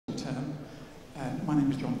My name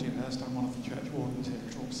is John Dearhurst. I'm one of the church wardens here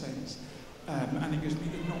at All Saints. And it gives me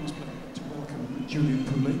enormous pleasure to welcome Julian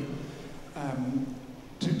Pooley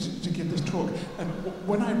to give this talk.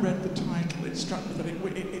 When I read the title, it struck me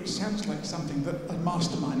that it sounds like something that a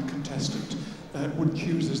mastermind contestant would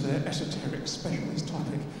choose as their esoteric specialist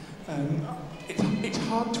topic. It's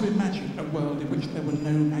hard to imagine a world in which there were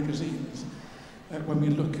no magazines. When we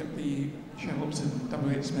look at the shelves in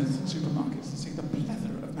W.H. Smith's and supermarkets and see the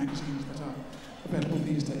plethora of magazines that are available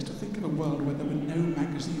these days, to think of a world where there were no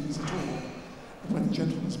magazines at all, when the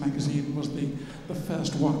Gentleman's Magazine was the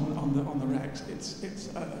first one on the racks, it's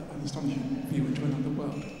an astonishing view into another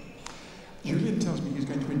world. Julian tells me he's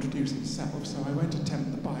going to introduce himself, so I won't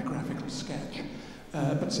attempt the biographical sketch,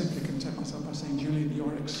 but simply content myself by saying, Julian,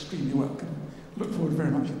 you're extremely welcome. Look forward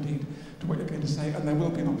very much indeed to what you're going to say, and there will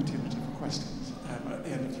be an opportunity for questions at the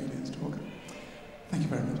end of Julian's talk. Thank you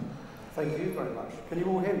very much. Thank you very much. Can you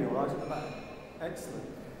all hear me all right at the back? Excellent.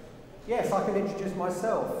 Yes, I can introduce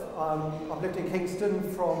myself. I've lived in Kingston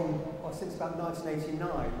since about 1989,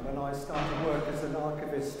 when I started work as an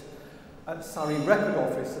archivist at Surrey Record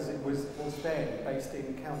Office, as it was then, based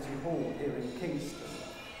in County Hall here in Kingston.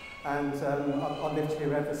 And I've lived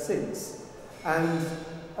here ever since. And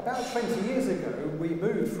about 20 years ago, we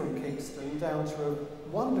moved from Kingston down to a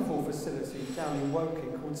wonderful facility down in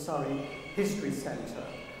Woking called Surrey History Centre,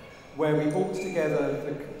 where we brought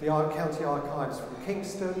together the county archives from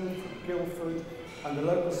Kingston, from Guildford, and the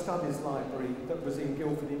local studies library that was in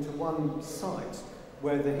Guildford into one site,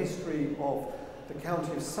 where the history of the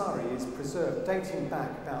county of Surrey is preserved, dating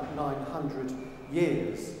back about 900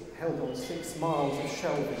 years, held on 6 miles of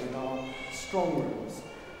shelving in our strong rooms.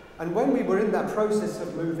 And when we were in that process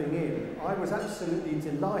of moving in, I was absolutely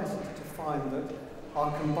delighted to find that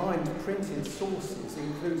our combined printed sources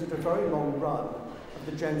included a very long run of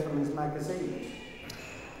the Gentleman's Magazine.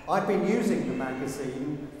 I've been using the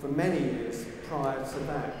magazine for many years prior to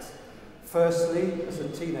that. Firstly, as a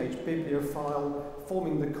teenage bibliophile,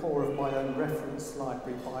 forming the core of my own reference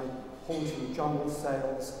library by haunting jumble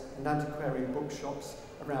sales and antiquarian bookshops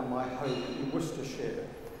around my home in Worcestershire.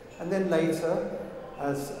 And then later,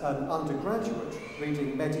 as an undergraduate,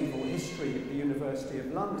 reading medieval history at the University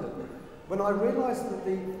of London, when I realised that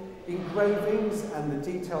the engravings and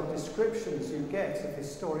the detailed descriptions you get of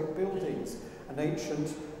historic buildings and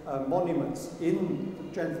ancient monuments in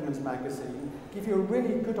the Gentleman's Magazine give you a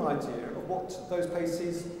really good idea of what those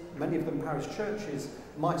places, many of them parish churches,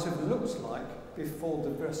 might have looked like before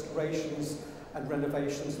the restorations and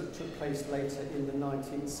renovations that took place later in the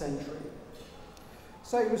 19th century.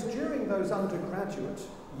 So it was during those undergraduate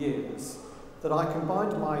years that I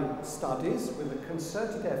combined my studies with a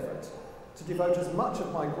concerted effort to devote as much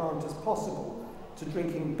of my grant as possible to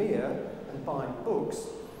drinking beer and buying books,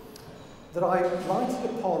 that I lighted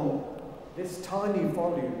upon this tiny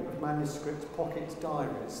volume of manuscript pocket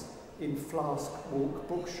diaries in Flask Walk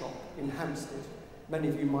Bookshop in Hampstead. Many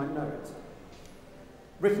of you might know it.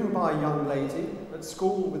 Written by a young lady at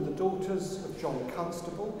school with the daughters of John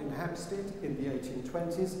Constable in Hampstead in the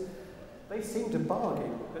 1820s, they seemed a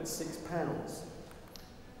bargain at £6.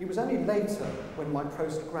 It was only later, when my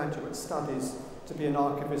postgraduate studies to be an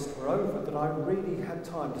archivist were over, that I really had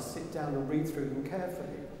time to sit down and read through them carefully.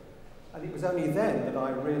 And it was only then that I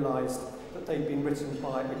realised that they'd been written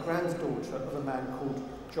by a granddaughter of a man called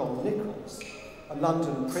John Nichols, a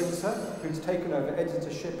London printer who'd taken over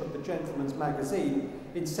editorship of the Gentleman's Magazine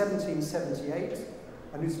in 1778,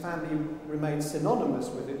 and whose family remained synonymous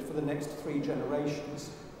with it for the next 3 generations.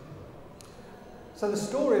 So the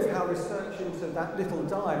story of how research into that little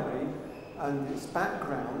diary and its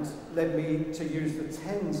background led me to use the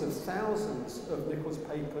tens of thousands of Nichols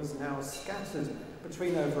papers now scattered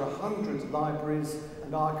between over 100 libraries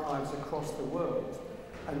and archives across the world.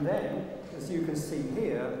 And then, as you can see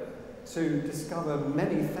here, to discover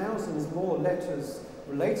many thousands more letters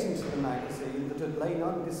relating to the magazine that had lain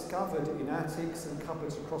undiscovered in attics and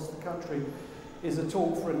cupboards across the country is a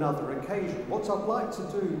talk for another occasion. What I'd like to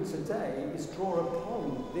do today is draw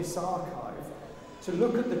upon this archive to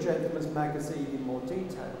look at the Gentleman's Magazine in more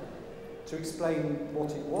detail, to explain what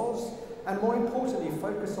it was, and more importantly,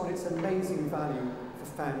 focus on its amazing value for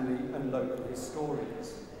family and local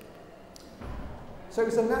historians. So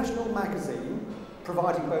it's a national magazine,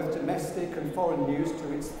 providing both domestic and foreign news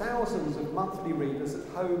to its thousands of monthly readers at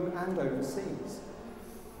home and overseas.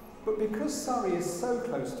 But because Surrey is so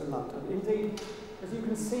close to London, indeed, as you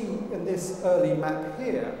can see in this early map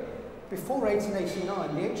here, before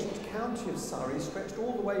 1889, the ancient county of Surrey stretched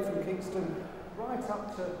all the way from Kingston right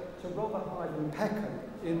up to Rotherhithe and Peckham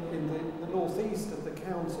in the northeast of the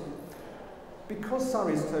county. Because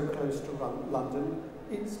Surrey is so close to London,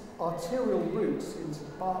 its arterial routes into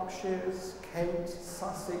Berkshires, Kent,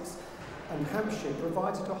 Sussex and Hampshire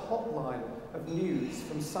provided a hotline of news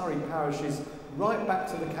from Surrey parishes right back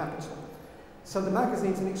to the capital. So the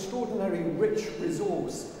magazine's an extraordinarily rich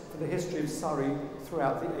resource for the history of Surrey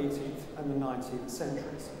throughout the 18th and the 19th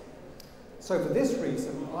centuries. So for this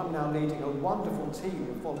reason, I'm now leading a wonderful team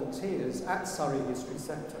of volunteers at Surrey History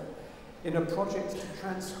Centre in a project to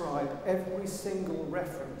transcribe every single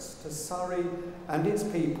reference to Surrey and its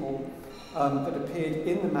people that appeared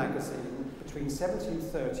in the magazine between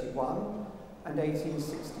 1731 and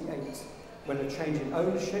 1868, when a change in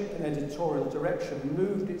ownership and editorial direction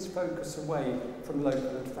moved its focus away from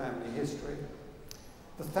local and family history.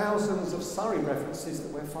 The thousands of Surrey references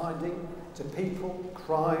that we're finding to people,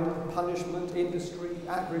 crime, punishment, industry,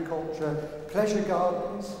 agriculture, pleasure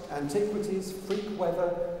gardens, antiquities, freak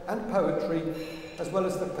weather and poetry, as well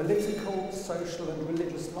as the political, social and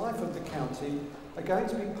religious life of the county, are going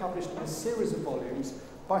to be published in a series of volumes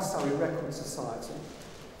by Surrey Record Society.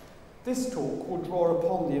 This talk will draw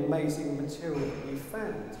upon the amazing material that we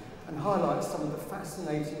found and highlight some of the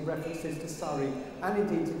fascinating references to Surrey and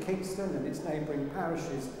indeed to Kingston and its neighbouring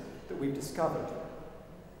parishes that we've discovered.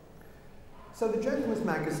 So the Gentleman's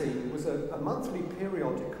Magazine was a monthly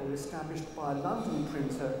periodical established by a London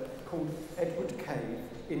printer called Edward Cave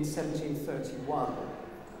in 1731.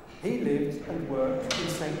 He lived and worked in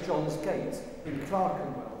St John's Gate in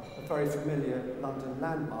Clerkenwell, a very familiar London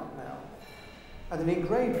landmark now. And an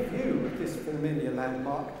engraved view of this familiar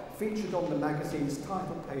landmark featured on the magazine's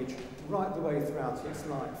title page right the way throughout its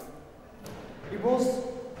life. It was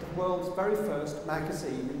the world's very first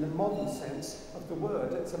magazine in the modern sense of the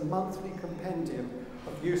word. It's a monthly compendium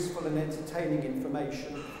of useful and entertaining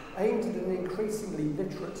information aimed at an increasingly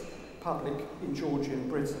literate public in Georgian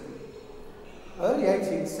Britain. Early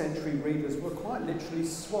 18th century readers were quite literally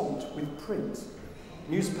swamped with print.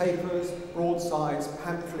 Newspapers, broadsides,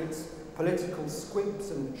 pamphlets, political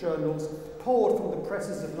squibs and journals poured from the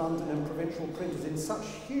presses of London and provincial printers in such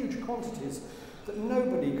huge quantities that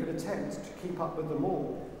nobody could attempt to keep up with them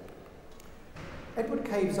all. Edward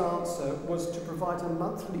Cave's answer was to provide a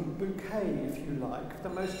monthly bouquet, if you like, of the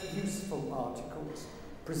most useful articles,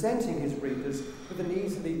 presenting his readers with an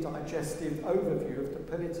easily digestible overview of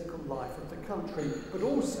the political life of the country, but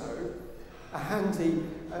also a handy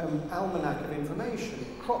almanac of information,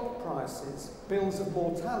 crop prices, bills of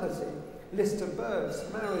mortality, list of births,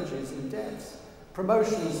 marriages and deaths,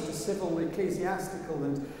 promotions to civil, ecclesiastical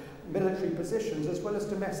and military positions, as well as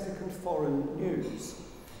domestic and foreign news,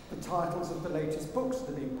 the titles of the latest books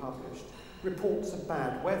that are being published, reports of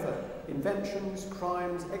bad weather, inventions,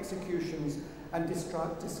 crimes, executions and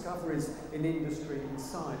discoveries in industry and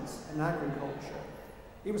science and agriculture.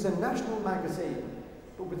 It was a national magazine,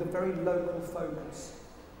 but with a very local focus.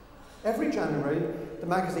 Every January, the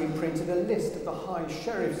magazine printed a list of the high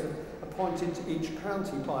sheriffs appointed to each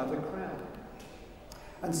county by the Crown.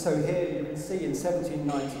 And so here you can see in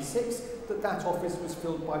 1796 that office was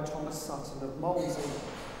filled by Thomas Sutton of Molesey.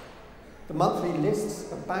 The monthly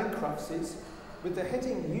lists of bankruptcies, with the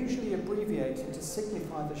heading usually abbreviated to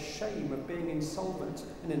signify the shame of being insolvent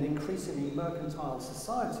in an increasingly mercantile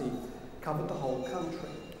society, covered the whole country.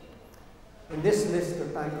 In this list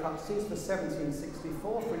of bankruptcies for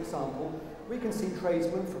 1764, for example, we can see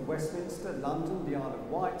tradesmen from Westminster, London, the Isle of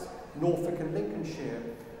Wight, Norfolk and Lincolnshire,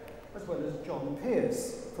 as well as John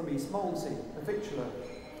Pearce from East Molesey, a victualler,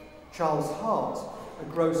 Charles Hart, a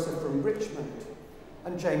grocer from Richmond,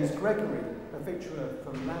 and James Gregory, a victualler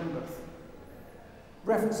from Lambeth.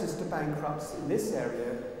 References to bankrupts in this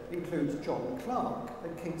area include John Clark,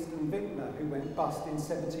 a Kingston vintner who went bust in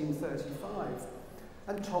 1735,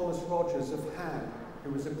 and Thomas Rogers of Ham, who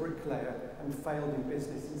was a bricklayer and failed in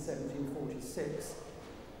business in 1746.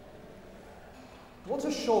 What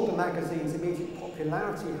assured the magazine's immediate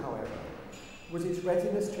popularity, however, was its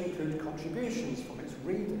readiness to include contributions from its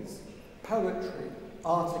readers, poetry,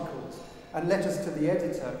 articles, and letters to the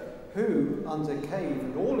editor, who, under Cave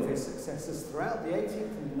and all of his successors throughout the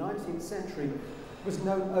 18th and 19th century, was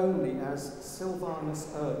known only as Sylvanus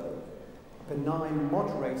Urban, a benign,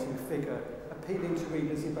 moderating figure appealing to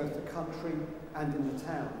readers in both the country and in the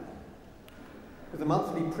town. With a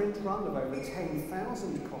monthly print run of over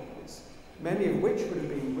 10,000 copies, many of which would have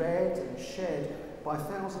been read and shared by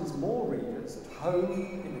thousands more readers at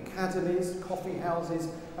home, in academies, coffee houses,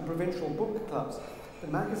 and provincial book clubs, the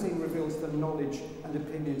magazine reveals the knowledge and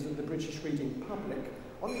opinions of the British reading public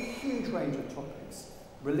on a huge range of topics: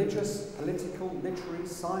 religious, political, literary,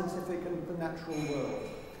 scientific, and the natural world.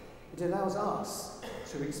 It allows us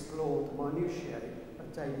to explore the minutiae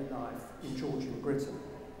of daily life in Georgian Britain.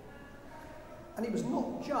 And it was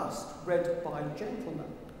not just read by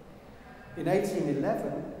gentlemen. In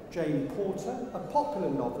 1811, Jane Porter, a popular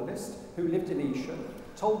novelist who lived in Esher,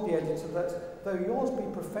 told the editor that though yours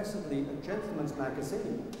be professedly a gentleman's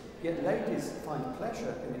magazine, yet ladies find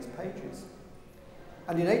pleasure in its pages.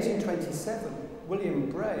 And in 1827, William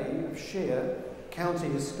Bray of Shear, county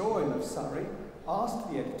historian of Surrey,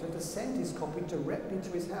 asked the editor to send his copy directly to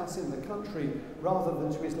his house in the country rather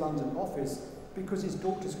than to his London office because his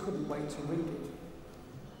daughters couldn't wait to read it.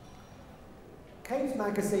 Cave's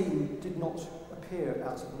magazine did not appear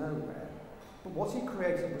out of nowhere, but what he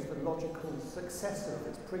created was the logical successor of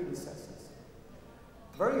its predecessors.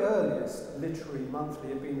 The very earliest literary monthly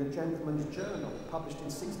had been the Gentleman's Journal, published in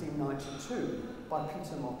 1692 by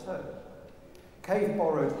Peter Motto. Cave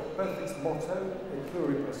borrowed both its motto, in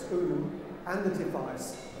pluribus unum, and the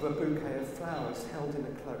device of a bouquet of flowers held in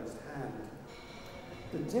a closed hand.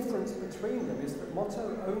 The difference between them is that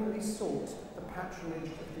Motto only sought the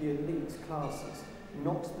patronage of the elite classes,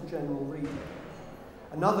 not the general reader.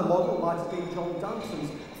 Another model might have been John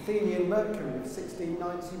Dunton's Athenian Mercury of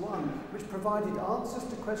 1691, which provided answers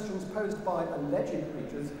to questions posed by alleged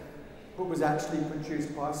readers, but was actually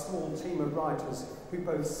produced by a small team of writers who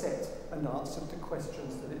both set and answered the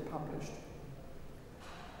questions that it published.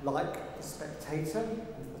 Like The Spectator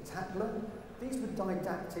and The Tatler, these were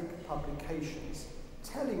didactic publications,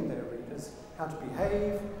 telling their readers how to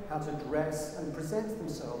behave, how to dress, and present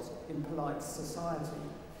themselves in polite society.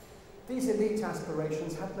 These elite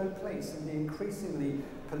aspirations had no place in the increasingly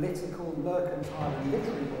political, mercantile, and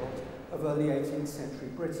literary world of early 18th century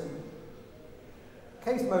Britain.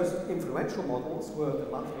 Cave's most influential models were the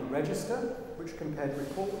Monthly Register, which compared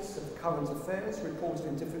reports of current affairs reported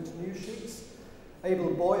in different news sheets,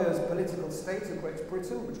 Abel Boyer's Political State of Great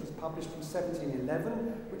Britain, which was published from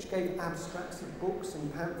 1711, which gave abstracts of books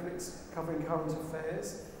and pamphlets covering current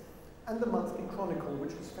affairs, and the Monthly Chronicle,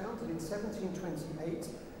 which was founded in 1728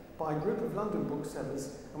 by a group of London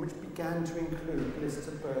booksellers and which began to include lists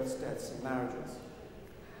of births, deaths, and marriages.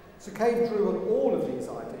 So Cave drew on all of these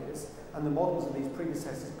ideas and the models of these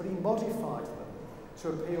predecessors, but he modified them to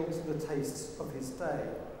appeal to the tastes of his day.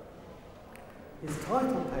 His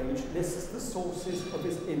title page lists the sources of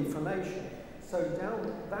his information. So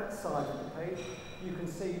down that side of the page, you can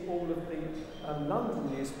see all of the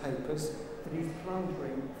London newspapers that he's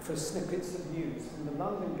plundering for snippets of news, from the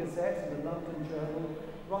London Gazette and the London Journal,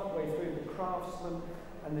 right the way through the Craftsman,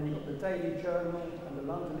 and then you've got the Daily Journal and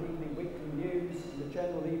the London Evening Weekly News and the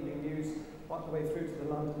General Evening News, right the way through to the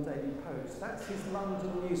London Daily Post. That's his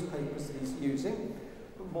London newspapers that he's using,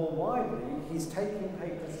 but more widely, he's taking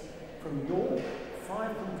papers from York,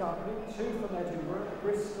 5 from Dublin, 2 from Edinburgh,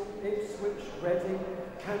 Bristol, Ipswich, Reading,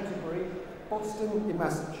 Canterbury, Boston in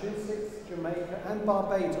Massachusetts, Jamaica, and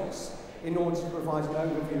Barbados in order to provide an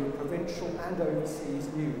overview of provincial and overseas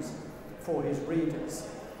news for his readers.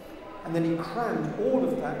 And then he crammed all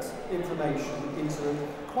of that information into a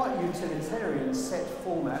quite utilitarian set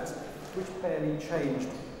format which barely changed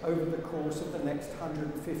over the course of the next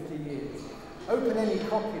 150 years. Open any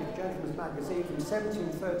copy of the Gentleman's Magazine from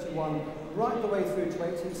 1731 right the way through to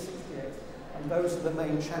 1868, and those are the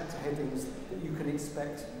main chapter headings that you can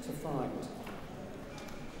expect to find.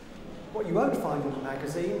 What you won't find in the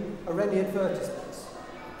magazine are any advertisements.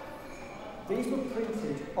 These were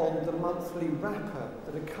printed on the monthly wrapper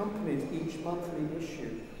that accompanied each monthly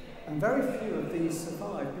issue, and very few of these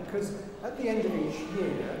survived because at the end of each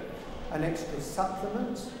year, an extra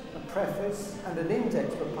supplement, a preface, and an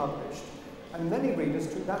index were published. And many readers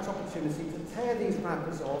took that opportunity to tear these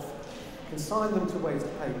wrappers off, consign them to waste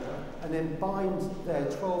paper, and then bind their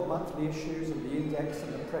 12 monthly issues and the index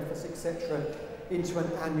and the preface, etc., into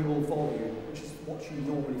an annual volume, which is what you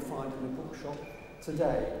normally find in a bookshop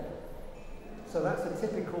today. So that's a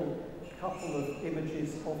typical couple of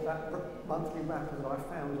images of that monthly wrapper that I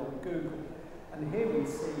found on Google. And here we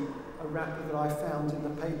see a wrapper that I found in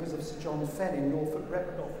the papers of Sir John Fenn in Norfolk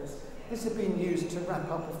Record Office. This had been used to wrap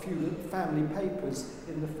up a few family papers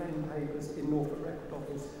in the Fenn papers in Norfolk Record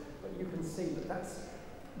Office, but you can see that that's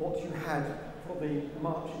what you had for the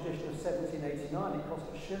March edition of 1789. It cost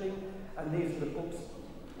 £1, and these are the books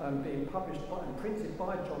being published by and printed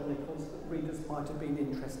by John Nichols that readers might have been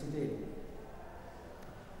interested in.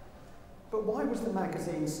 But why was the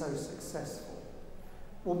magazine so successful?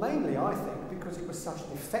 Well, mainly, I think, because it was such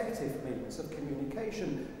an effective means of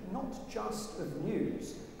communication, not just of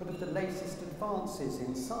news, but of the latest advances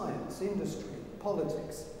in science, industry,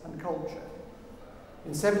 politics, and culture.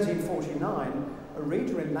 In 1749, a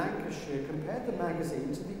reader in Lancashire compared the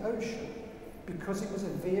magazine to the ocean because it was a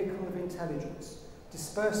vehicle of intelligence,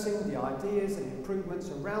 dispersing the ideas and improvements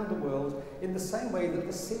around the world in the same way that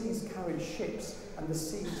the seas carried ships and the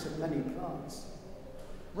seeds of many plants.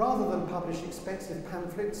 Rather than publish expensive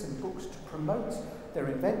pamphlets and books to promote their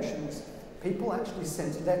inventions, people actually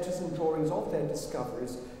sent letters and drawings of their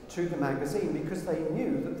discoveries to the magazine because they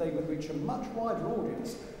knew that they would reach a much wider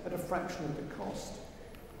audience at a fraction of the cost.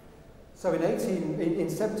 So in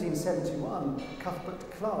 1771,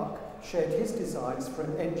 Cuthbert Clarke shared his designs for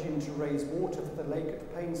an engine to raise water for the lake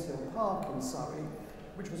at Painshill Park in Surrey,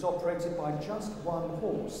 which was operated by just one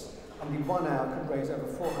horse, and in 1 hour could raise over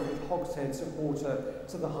 400 hogsheads of water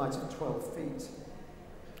to the height of 12 feet.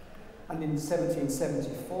 And in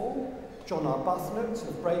 1774, John Arbuthnot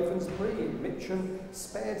of Ravensbury in Mitcham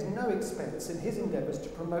spared no expense in his endeavours to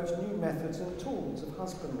promote new methods and tools of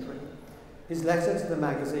husbandry. His letter to the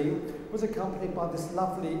magazine was accompanied by this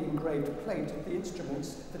lovely engraved plate of the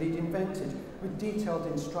instruments that he'd invented, with detailed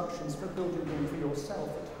instructions for building them for yourself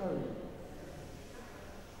at home.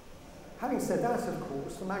 Having said that, of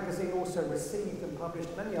course, the magazine also received and published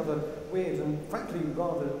many other weird and frankly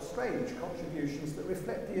rather strange contributions that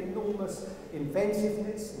reflect the enormous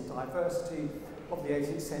inventiveness and diversity of the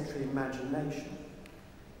 18th century imagination.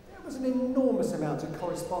 There was an enormous amount of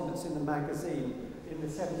correspondence in the magazine in the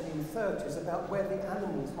 1730s about where the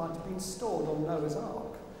animals might have been stored on Noah's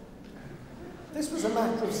Ark. This was a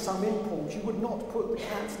matter of some import. You would not put the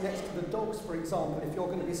cats next to the dogs, for example, if you're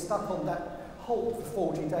going to be stuck on that hole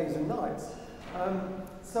for 40 days and nights.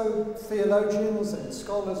 So theologians and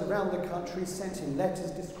scholars around the country sent in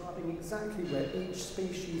letters describing exactly where each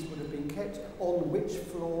species would have been kept, on which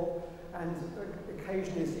floor, and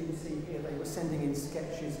occasionally, as you can see here, they were sending in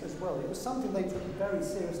sketches as well. It was something they took very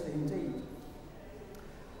seriously indeed.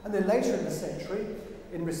 And then later in the century,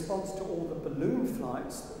 in response to all the balloon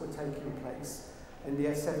flights that were taking place in the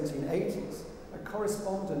 1780s, a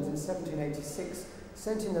correspondent in 1786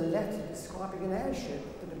 sent in a letter describing an airship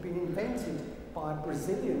that had been invented by a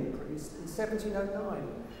Brazilian priest in 1709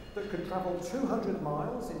 that could travel 200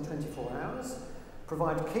 miles in 24 hours,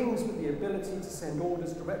 provide kings with the ability to send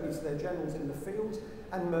orders directly to their generals in the field,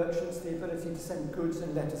 and merchants the ability to send goods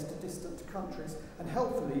and letters to distant countries. And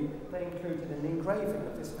helpfully, they included an engraving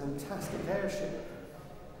of this fantastic airship.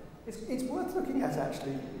 It's worth looking at,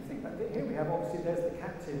 actually. You think about it. Here we have, obviously, there's the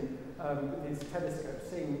captain with his telescope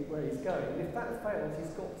seeing where he's going. And if that fails,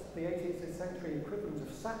 he's got the 18th century equivalent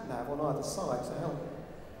of sat-nav on either side to help.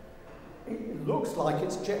 It looks like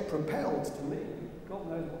it's jet-propelled to me. God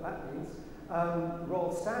knows what that means.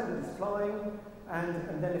 Royal Standard is flying,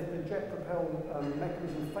 and then if the jet-propelled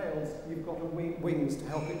mechanism fails, you've got wings to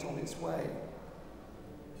help it on its way.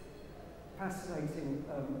 Fascinating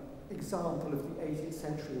example of the 18th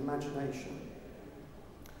century imagination.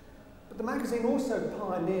 But the magazine also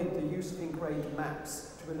pioneered the use of engraved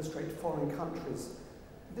maps to illustrate foreign countries.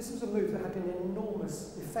 This was a move that had an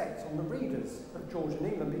enormous effect on the readers of Georgian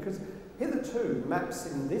England, because hitherto maps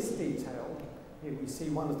in this detail, here we see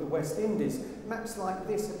one of the West Indies, maps like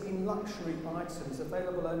this have been luxury items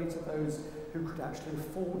available only to those who could actually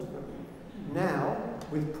afford them. Now,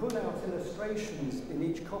 with pull-out illustrations in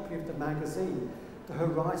each copy of the magazine, the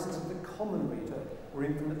horizons of the common reader were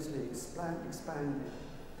infinitely expanded.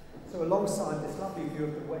 So alongside this lovely view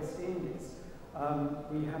of the West Indies,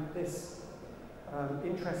 we have this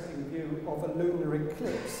interesting view of a lunar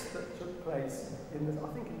eclipse that took place in the, I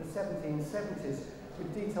think in the 1770s,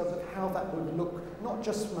 with details of how that would look, not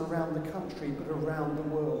just from around the country, but around the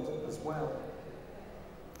world as well.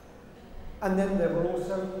 And then there were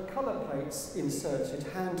also colour plates inserted,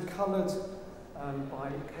 hand-coloured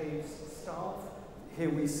by Cave's staff. Here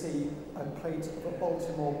we see a plate of a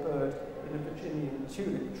Baltimore bird in a Virginian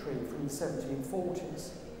tulip tree from the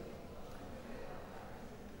 1740s.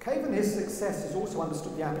 Cave and his successors also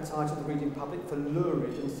understood the appetite of the reading public for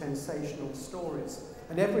lurid and sensational stories.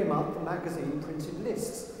 And every month the magazine printed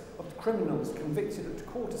lists of criminals convicted at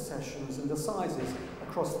quarter sessions and assizes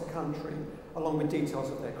across the country, along with details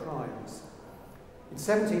of their crimes. In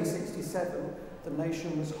 1767, the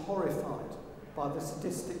nation was horrified by the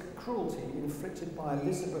sadistic cruelty inflicted by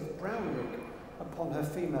Elizabeth Brownrigg upon her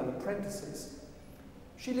female apprentices.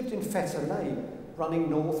 She lived in Fetter Lane, running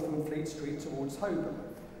north from Fleet Street towards Holborn,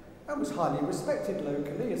 and was highly respected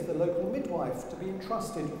locally as the local midwife to be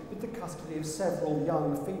entrusted with the custody of several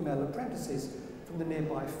young female apprentices from the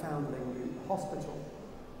nearby Foundling Hospital.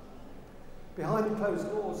 Behind closed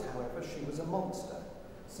doors, however, she was a monster,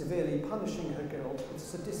 severely punishing her girls with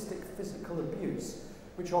sadistic physical abuse,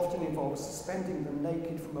 which often involves suspending them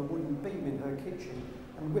naked from a wooden beam in her kitchen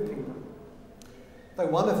and whipping them. Though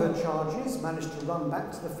one of her charges managed to run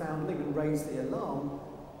back to the Foundling and raise the alarm,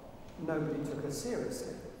 nobody took her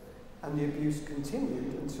seriously. and the abuse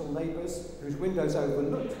continued until neighbours whose windows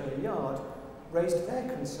overlooked her yard raised their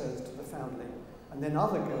concerns to the family, and then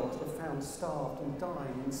other girls were found starved and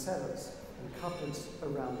dying in cellars and cupboards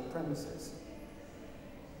around the premises.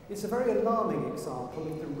 It's a very alarming example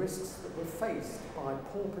of the risks that were faced by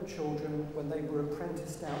pauper children when they were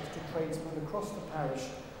apprenticed out to tradesmen across the parish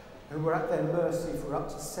who were at their mercy for up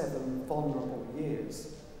to 7 vulnerable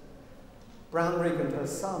years. Brownrigg and her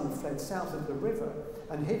son fled south of the river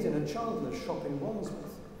and hid in a chandler's shop in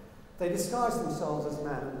Wandsworth. They disguised themselves as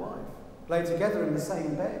man and wife, lay together in the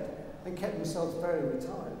same bed, and kept themselves very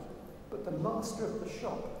retired. But the master of the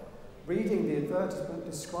shop, reading the advertisement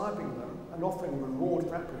describing them and offering a reward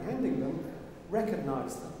for apprehending them,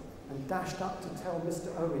 recognised them and dashed up to tell Mr.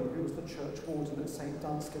 Owen, who was the church warden at St.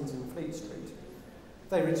 Dunstan's in Fleet Street.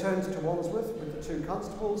 They returned to Wandsworth with the 2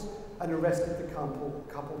 constables and arrested the couple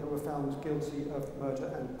who were found guilty of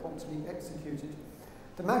murder and promptly executed.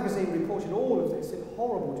 The magazine reported all of this in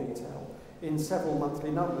horrible detail in several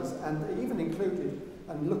monthly numbers, and they even included,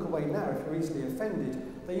 and look away now if you're easily offended,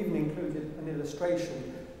 they even included an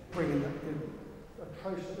illustration bringing the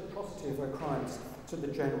atrocity of her crimes to the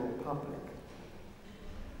general public.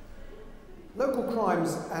 Local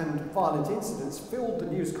crimes and violent incidents filled the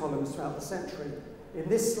news columns throughout the century. In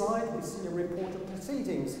this slide, we see a report of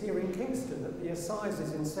proceedings here in Kingston at the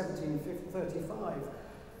Assizes in 1735,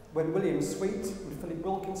 when William Sweet and Philip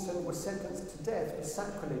Wilkinson were sentenced to death for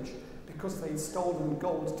sacrilege because they'd stolen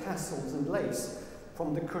gold tassels and lace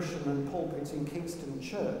from the cushion and pulpit in Kingston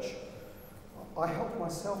Church. I helped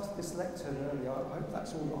myself to this lectern earlier, I hope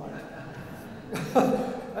that's all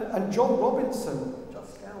right. and John Robinson,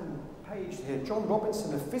 just down the page here, John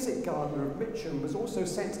Robinson, a physic gardener of Mitcham, was also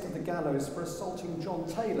sent to the gallows for assaulting John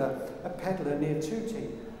Taylor, a pedlar near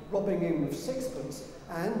Tooting, robbing him of 6pence,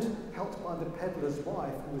 and, helped by the pedlar's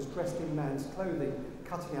wife, who was dressed in man's clothing,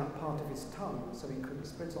 cutting out part of his tongue so he couldn't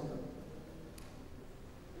spit on them.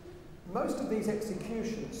 Most of these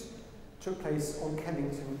executions took place on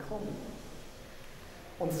Kennington Common.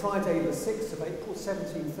 On Friday the 6th of April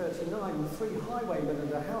 1739, 3 highwaymen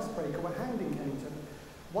and a housebreaker were hanged in Kennington.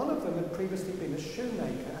 One of them had previously been a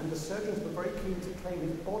shoemaker, and the surgeons were very keen to claim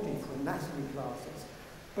his body for anatomy classes,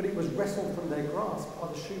 but it was wrestled from their grasp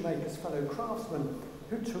by the shoemaker's fellow craftsman,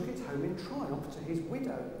 who took it home in triumph to his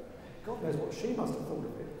widow. God knows what she must have thought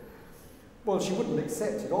of it. Well, she wouldn't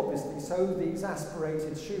accept it, obviously, so the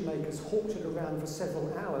exasperated shoemakers hawked it around for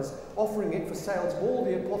several hours, offering it for sale to all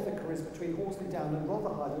the apothecaries between Horsley Down and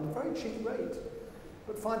Rotherhithe at a very cheap rate.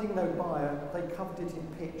 But finding no buyer, they covered it in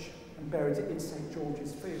pitch and buried it in St.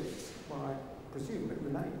 George's Fields, where I presume it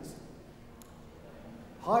remains.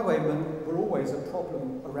 Highwaymen were always a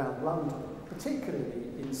problem around London, particularly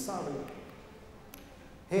in Surrey.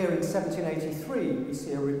 Here in 1783, we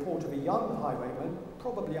see a report of a young highwayman,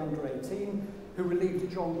 probably under 18, who relieved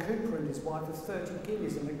John Cooper and his wife of 30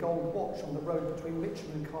 guineas and a gold watch on the road between Mitcham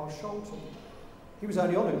and Carshalton. He was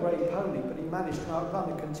only on a grey pony, but he managed to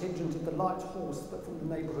outrun a contingent of the light horse that from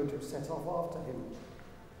the neighbourhood who set off after him.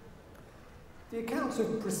 The accounts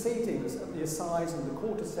of proceedings at the Assize and the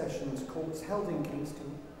Quarter Sessions courts held in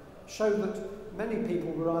Kingston show that many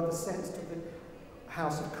people were either sent to the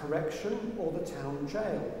House of Correction or the town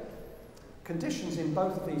jail. Conditions in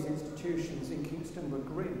both of these institutions in Kingston were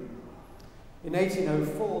grim. In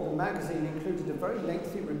 1804, the magazine included a very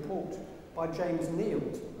lengthy report by James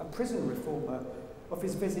Neild, a prison reformer, of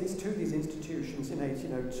his visits to these institutions in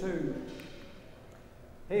 1802.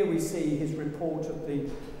 Here we see his report of the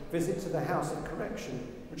visit to the House of Correction,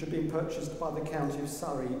 which had been purchased by the County of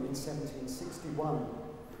Surrey in 1761.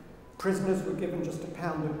 Prisoners were given just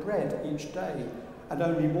 £1 of bread each day and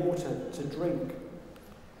only water to drink.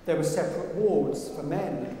 There were separate wards for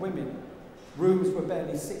men and women. Rooms were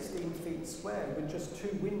barely 16 feet square, with just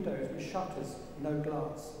 2 windows with shutters, no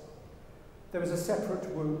glass. There was a separate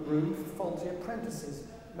room for faulty apprentices,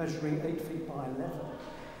 measuring 8 feet by 11.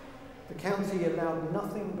 The county allowed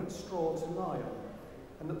nothing but straw to lie on,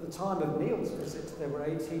 and at the time of Neil's visit, there were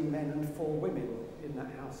 18 men and 4 women in that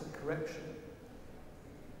House of Correction.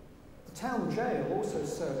 The town jail also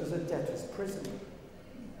served as a debtor's prison.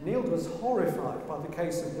 Neild was horrified by the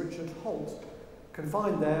case of Richard Holt,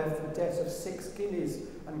 confined there for debt of 6 guineas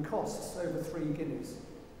and costs over 3 guineas.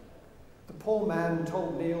 The poor man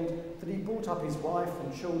told Neild that he brought up his wife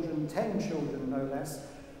and children, 10 children no less,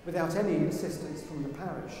 without any assistance from the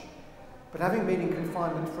parish. But having been in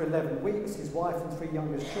confinement for 11 weeks, his wife and 3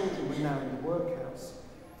 youngest children were now in the workhouse.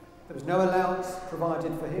 There was no allowance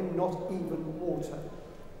provided for him, not even water.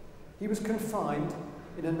 He was confined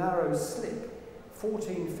in a narrow slip,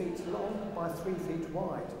 14 feet long by 3 feet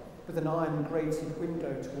wide, with an iron grated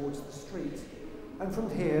window towards the street, and from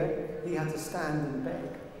here he had to stand and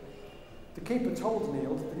beg. The keeper told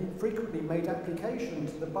Neil that he frequently made application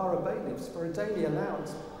to the borough bailiffs for a daily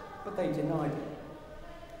allowance, but they denied it.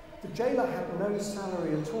 The jailer had no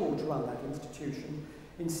salary at all to run that institution.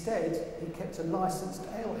 Instead, he kept a licensed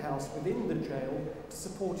alehouse within the jail to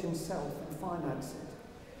support himself and finance it.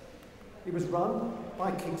 It was run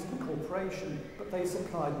by Kingston Corporation, but they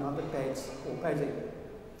supplied neither beds or bedding.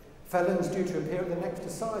 Felons due to appear at the next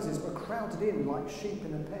assizes were crowded in like sheep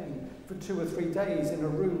in a pen for 2 or 3 days in a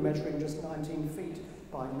room measuring just 19 feet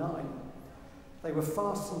by 9. They were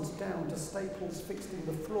fastened down to staples fixed in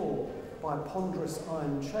the floor by a ponderous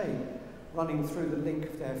iron chain running through the link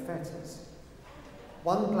of their fetters.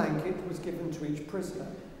 1 blanket was given to each prisoner.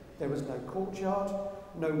 There was no courtyard,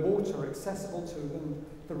 no water accessible to them,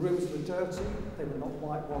 the rooms were dirty, they were not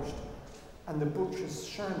whitewashed, and the butcher's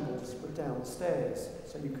shambles were downstairs,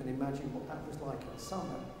 so you can imagine what that was like in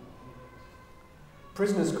summer.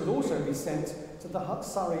 Prisoners could also be sent to the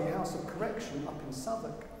Surrey House of Correction up in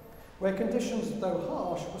Southwark, where conditions, though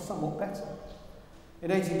harsh, were somewhat better. In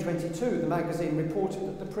 1822, the magazine reported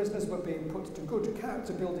that the prisoners were being put to good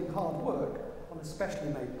character-building hard work on a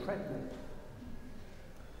specially made treadmill.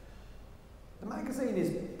 The magazine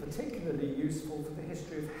is particularly useful for the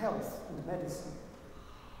history of health and medicine.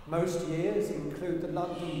 Most years include the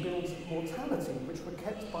London bills of mortality, which were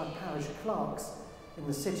kept by parish clerks in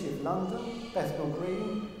the City of London, Bethnal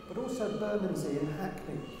Green, but also Bermondsey and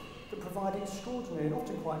Hackney, that provide extraordinary and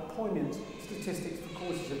often quite poignant statistics for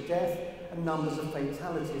causes of death and numbers of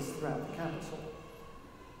fatalities throughout the capital.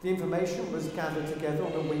 The information was gathered together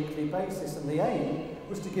on a weekly basis, and the aim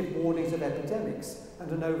was to give warnings of epidemics and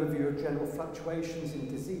an overview of general fluctuations in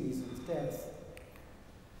disease and death.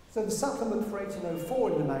 So the supplement for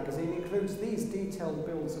 1804 in the magazine includes these detailed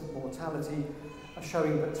bills of mortality,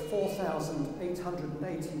 showing that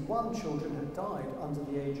 4,881 children had died under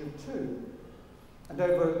the age of 2, and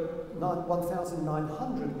over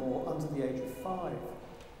 1,900 more under the age of 5.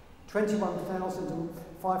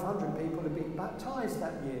 21,500 people had been baptised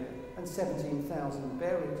that year, and 17,000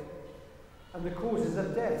 buried. And the causes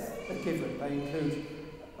of death are given. They include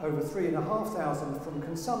over 3,500 from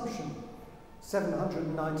consumption,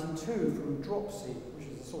 792 from dropsy, which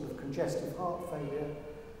is a sort of congestive heart failure.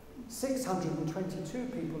 622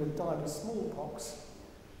 people had died of smallpox.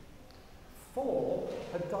 4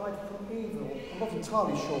 had died from evil. I'm not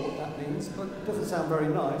entirely sure what that means, but it doesn't sound very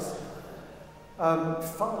nice.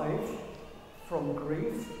 5 from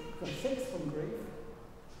grief, 6 from grief,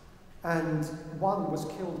 and 1 was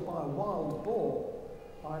killed by a wild boar.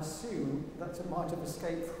 I assume that it might have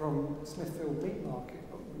escaped from Smithfield Meat Market,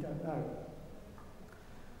 but we don't know.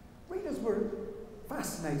 Readers were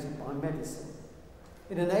fascinated by medicine.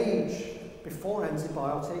 In an age before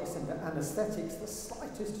antibiotics and anaesthetics, the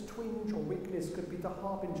slightest twinge or weakness could be the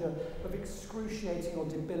harbinger of excruciating or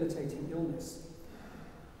debilitating illness.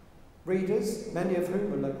 Readers, many of whom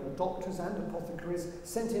were local doctors and apothecaries,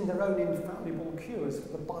 sent in their own infallible cures for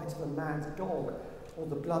the bite of a mad dog or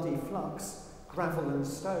the bloody flux, gravel and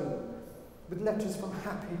stone, with letters from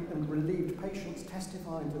happy and relieved patients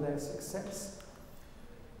testifying to their success.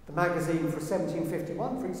 The magazine for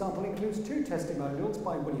 1751, for example, includes 2 testimonials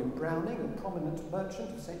by William Browning, a prominent merchant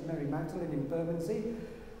of St. Mary Magdalene in Bermondsey,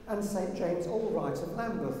 and St. James Allwright of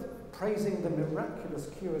Lambeth, praising the miraculous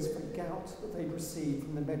cures for gout that they'd received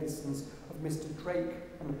from the medicines of Mr. Drake,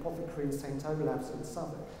 an apothecary in St. Olave's in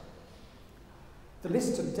Southwark. The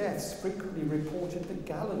list of deaths frequently reported the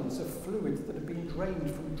gallons of fluid that had been drained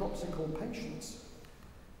from dropsical patients.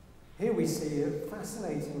 Here we see a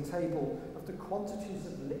fascinating table of the quantities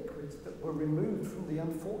of liquids that were removed from the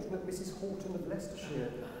unfortunate Mrs. Horton of Leicestershire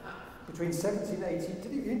between 1780...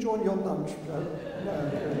 Did you enjoy your lunch? No.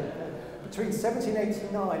 Between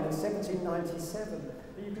 1789 and 1797.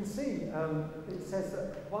 You can see it says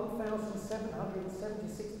that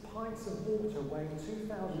 1,776 pints of water weighing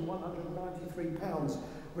 2,193 pounds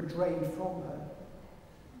were drained from her.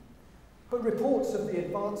 But reports of the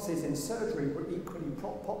advances in surgery were equally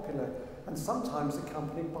popular, and sometimes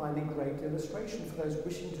accompanied by an engraved illustration for those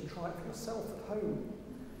wishing to try it for yourself at home.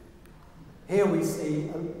 Here we see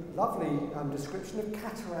a lovely description of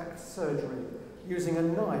cataract surgery, using a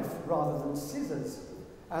knife rather than scissors,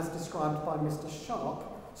 as described by Mr. Sharp,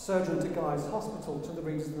 surgeon to Guy's Hospital, to the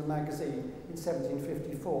readers of the magazine in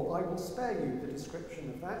 1754. I will spare you the description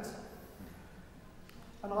of that.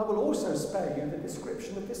 And I will also spare you the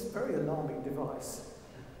description of this very alarming device.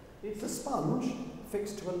 It's a sponge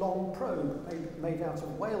fixed to a long probe made out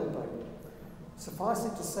of whalebone. Suffice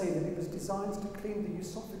it to say that it was designed to clean the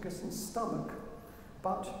esophagus and stomach,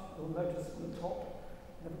 but you'll notice at the top,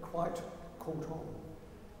 never quite caught on.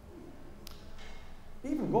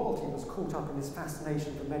 Even royalty was caught up in this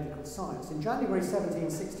fascination for medical science. In January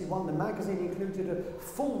 1761, the magazine included a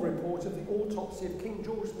full report of the autopsy of King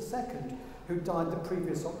George II, who died the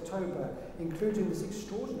previous October, including this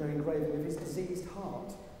extraordinary engraving of his diseased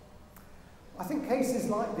heart. I think cases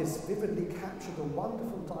like this vividly capture the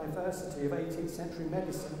wonderful diversity of 18th century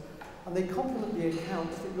medicine, and they complement the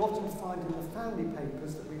accounts that you often find in the family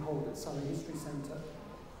papers that we hold at Surrey History Centre.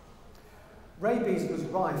 Rabies was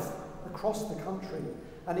rife across the country,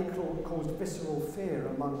 and it caused visceral fear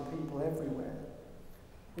among people everywhere.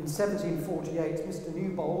 In 1748, Mr.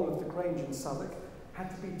 Newbold of the Grange in Southwark had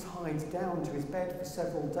to be tied down to his bed for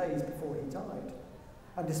several days before he died.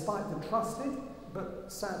 And despite the trusted,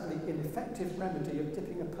 but sadly ineffective remedy of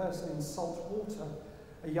dipping a person in salt water,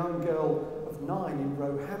 a young girl of 9 in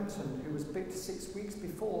Roehampton, who was bit 6 weeks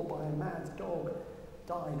before by a mad dog,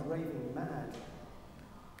 died raving mad.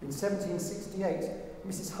 In 1768,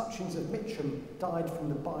 Mrs. Hutchins of Mitcham died from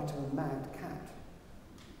the bite of a mad cat.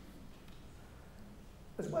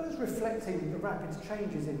 As well as reflecting the rapid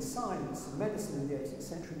changes in science and medicine in the 18th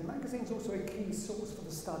century, the magazine is also a key source for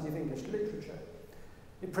the study of English literature.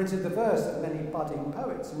 It printed the verse of many budding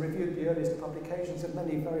poets and reviewed the earliest publications of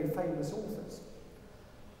many very famous authors.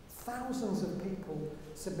 Thousands of people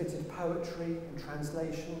submitted poetry and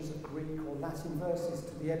translations of Greek or Latin verses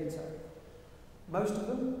to the editor. Most of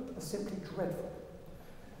them are simply dreadful,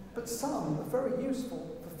 but some are very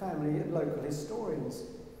useful for family and local historians.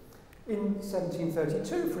 In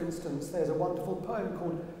 1732, for instance, there's a wonderful poem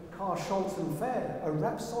called Carshalton Fair, a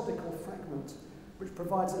rhapsodical fragment, which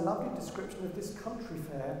provides a lovely description of this country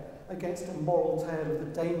fair against a moral tale of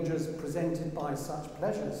the dangers presented by such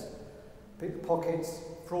pleasures: pickpockets,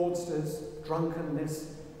 fraudsters,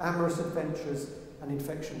 drunkenness, amorous adventures, and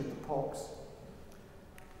infection of the pox.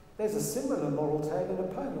 There's a similar moral tale in a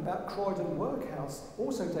poem about Croydon Workhouse,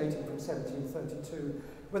 also dating from 1732,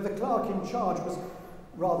 where the clerk in charge was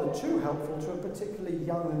rather too helpful to a particularly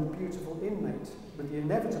young and beautiful inmate, with the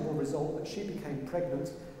inevitable result that she became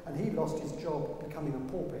pregnant and he lost his job, becoming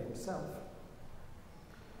a pauper himself.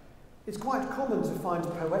 It's quite common to find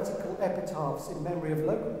poetical epitaphs in memory of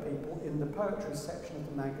local people in the poetry section of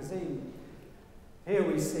the magazine. Here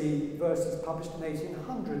we see verses published in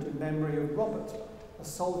 1800 in memory of Robert, a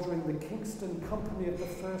soldier in the Kingston company of the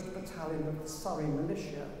 1st Battalion of the Surrey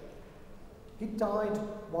Militia. He died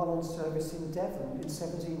while on service in Devon in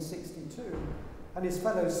 1762, and his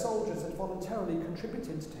fellow soldiers had voluntarily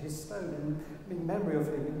contributed to his stone in memory of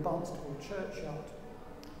him in Barnstaple churchyard.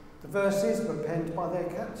 The verses were penned by their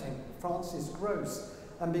captain, Francis Grose,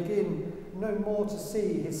 and begin, "No more to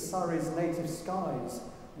see his Surrey's native skies,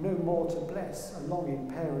 no more to bless a longing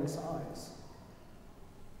parent's eyes."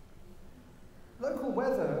 Local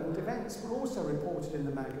weather and events were also reported in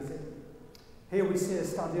the magazine. Here we see a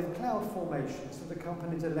study of cloud formations that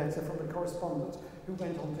accompanied a letter from a correspondent who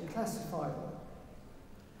went on to classify them.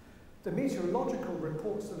 The meteorological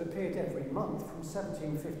reports that appeared every month from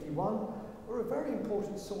 1751 were a very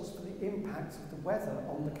important source for the impact of the weather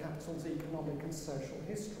on the capital's economic and social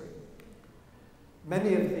history.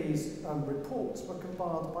 Many of these reports were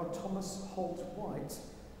compiled by Thomas Holt White,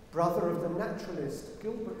 brother of the naturalist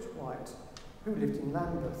Gilbert White, who lived in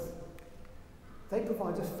Lambeth. They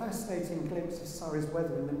provide a fascinating glimpse of Surrey's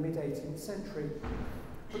weather in the mid-18th century,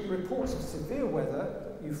 but the reports of severe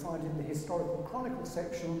weather that you find in the Historical Chronicle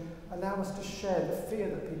section allow us to share the fear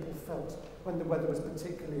that people felt when the weather was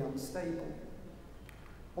particularly unstable.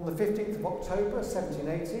 On the 15th of October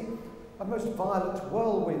 1780, a most violent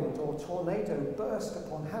whirlwind or tornado burst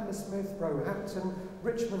upon Hammersmith, Roehampton,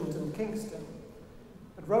 Richmond and Kingston.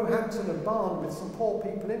 At Roehampton, a barn with some poor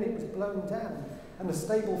people in it was blown down, and a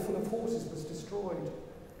stable full of horses was destroyed.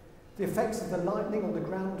 The effects of the lightning on the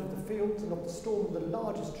ground of the fields and of the storm on the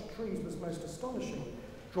largest trees was most astonishing,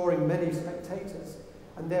 drawing many spectators,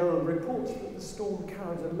 and there are reports that the storm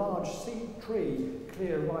carried a large tree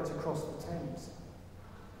clear right across the Thames.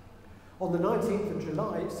 On the 19th of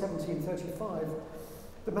July 1735,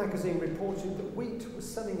 the magazine reported that wheat was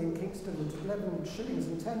selling in Kingston at 11 shillings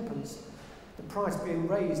and 10 pence, the price being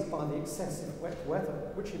raised by the excessive wet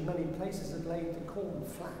weather, which in many places had laid the corn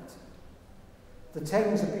flat. The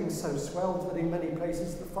Thames had been so swelled that in many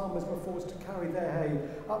places the farmers were forced to carry their hay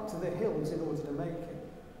up to the hills in order to make it.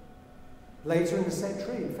 Later in the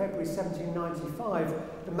century, in February 1795,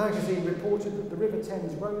 the magazine reported that the River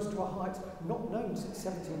Thames rose to a height not known since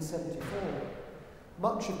 1774.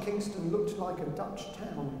 Much of Kingston looked like a Dutch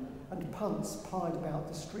town, and punts plied about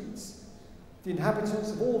the streets. The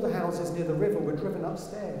inhabitants of all the houses near the river were driven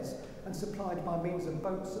upstairs and supplied by means of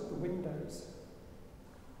boats at the windows.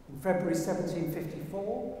 In February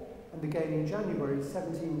 1754, and again in January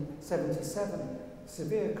 1777,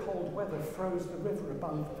 severe cold weather froze the river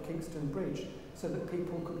above Kingston Bridge so that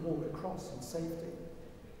people could walk across in safety.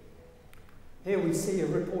 Here we see a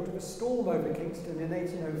report of a storm over Kingston in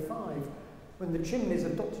 1805, when the chimneys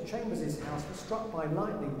of Dr. Chambers' house were struck by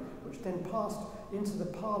lightning, which then passed into the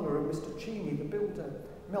parlour of Mr. Cheney, the builder,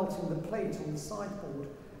 melting the plate on the sideboard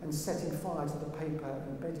and setting fire to the paper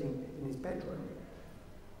and bedding in his bedroom.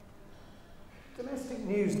 Domestic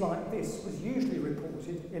news like this was usually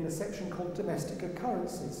reported in a section called Domestic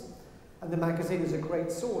Occurrences, and the magazine is a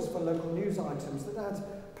great source for local news items that add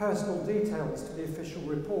personal details to the official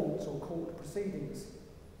reports or court proceedings.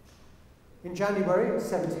 In January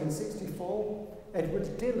 1764,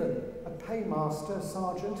 Edward Dillon, a paymaster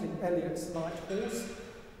sergeant in Elliott's Light Horse,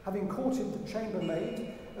 having courted the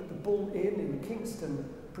chambermaid at the Bull Inn in Kingston,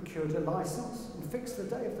 procured a licence and fixed the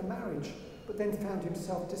day of the marriage, but then found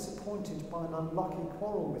himself disappointed by an unlucky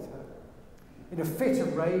quarrel with her. In a fit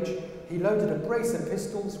of rage, he loaded a brace of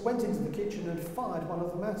pistols, went into the kitchen and fired one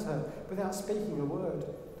of them at her without speaking a word.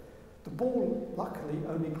 The ball, luckily,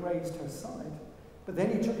 only grazed her side, but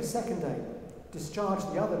then he took a second aim,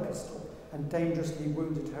 discharged the other pistol and dangerously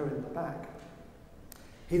wounded her in the back.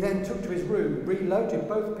 He then took to his room, reloaded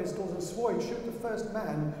both pistols and swore he'd shoot the first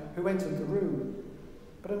man who entered the room.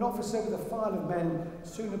 But an officer with a file of men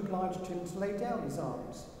soon obliged him to lay down his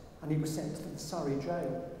arms, and he was sent to the Surrey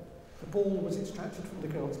jail. The ball was extracted from the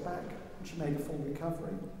girl's back, and she made a full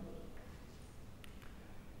recovery.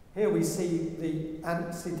 Here we see the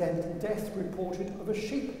accidental death reported of a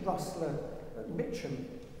sheep rustler at Mitcham.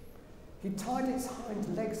 He tied its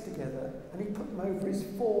hind legs together and he put them over his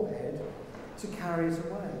forehead to carry it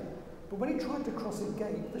away. But when he tried to cross a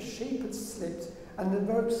gate, the sheep had slipped and the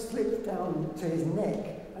rope slipped down to his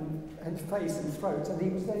neck and face and throat, and he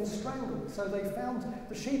was then strangled. So they found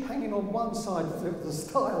the sheep hanging on one side of the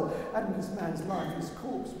stile and this man's life, his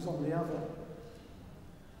corpse, was on the other.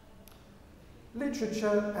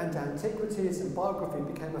 Literature and antiquities and biography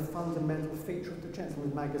became a fundamental feature of the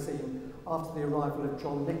Gentleman magazine after the arrival of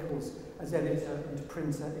John Nichols as editor and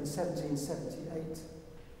printer in 1778.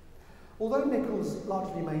 Although Nichols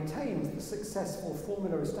largely maintained the successful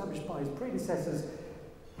formula established by his predecessors,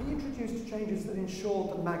 he introduced changes that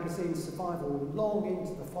ensured the magazine's survival long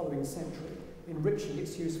into the following century, enriching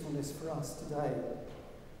its usefulness for us today.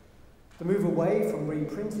 The move away from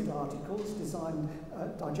reprinted articles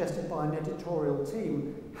digested by an editorial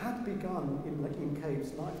team had begun in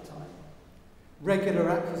Cave's lifetime. Regular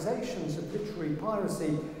accusations of literary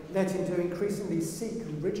piracy led him to increasingly seek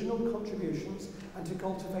original contributions and to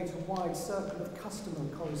cultivate a wide circle of customer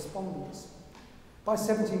correspondence. By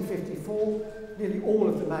 1754, nearly all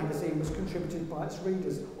of the magazine was contributed by its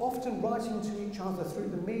readers, often writing to each other through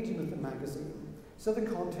the medium of the magazine, so the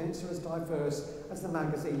contents are as diverse as the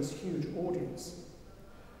magazine's huge audience.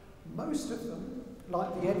 Most of them,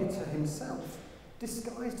 like the editor himself,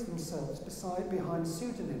 disguised themselves behind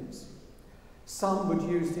pseudonyms. Some would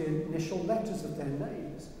use the initial letters of their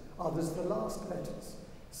names, others the last letters.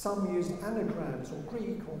 Some used anagrams or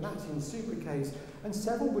Greek or Latin sobriquets, and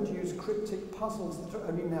several would use cryptic puzzles that are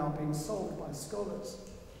only now being solved by scholars.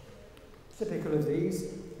 Typical of these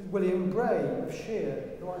is William Bray of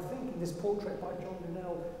Shear, who I think in this portrait by John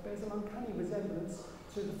Linnell bears an uncanny resemblance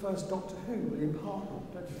to the first Doctor Who, William Hartnell,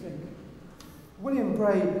 don't you think? William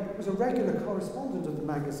Bray was a regular correspondent of the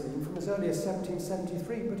magazine from as early as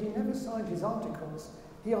 1773, but he never signed his articles.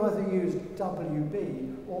 He either used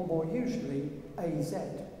WB or, more usually, AZ.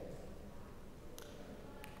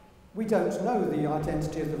 We don't know the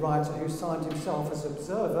identity of the writer who signed himself as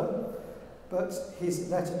Observer, but his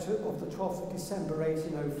letter of the 12th of December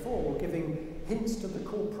 1804, giving hints to the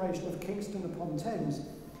Corporation of Kingston upon Thames,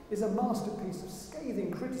 is a masterpiece of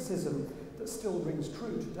scathing criticism that still rings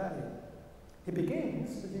true today. He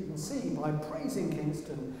begins, as you can see, by praising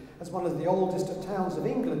Kingston as one of the oldest of towns of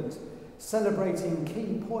England, celebrating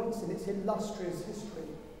key points in its illustrious history,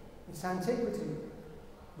 its antiquity,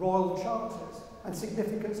 royal charters, and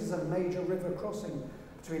significance as a major river crossing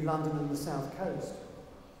between London and the south coast.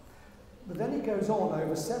 But then he goes on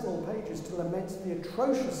over several pages to lament the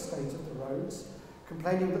atrocious state of the roads,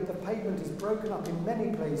 complaining that the pavement is broken up in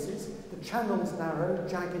many places, the channels narrow,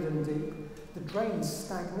 jagged and deep, the drains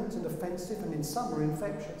stagnant and offensive and in some are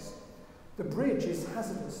infectious. The bridge is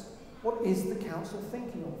hazardous. What is the council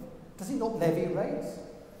thinking of? Does it not levy rates?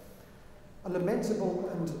 A lamentable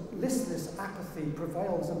and listless apathy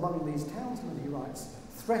prevails among these townsmen, he writes,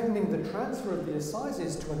 threatening the transfer of the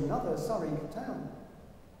assizes to another Surrey town.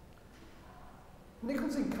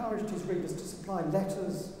 Nichols encouraged his readers to supply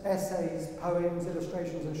letters, essays, poems,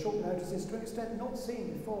 illustrations and short notices to an extent not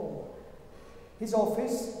seen before. His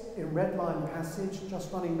office, in Red Line Passage,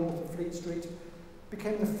 just running north of Fleet Street,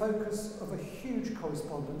 became the focus of a huge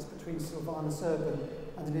correspondence between Sylvanus Urban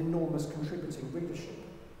and an enormous contributing readership.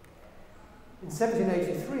 In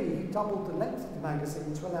 1783, he doubled the length of the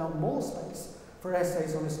magazine to allow more space for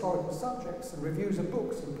essays on historical subjects and reviews of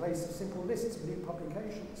books in place of simple lists of new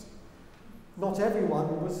publications. Not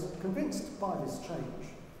everyone was convinced by this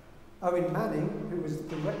change. Owen Manning, who was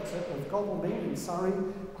the director of Godalming in Surrey,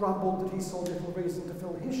 grumbled that he saw little reason to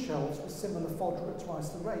fill his shelves with similar fodder at twice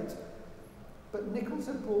the rate. But Nichols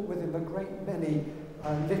had brought with him a great many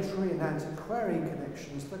literary and antiquarian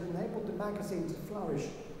connections that enabled the magazine to flourish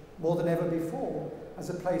more than ever before as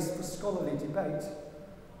a place for scholarly debate.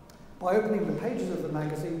 By opening the pages of the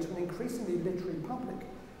magazine to an increasingly literary public,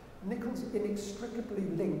 Nichols inextricably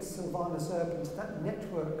linked Sylvanus Urban to that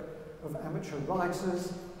network of amateur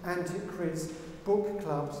writers, antiquaries, book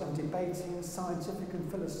clubs and debating scientific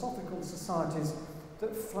and philosophical societies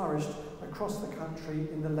that flourished across the country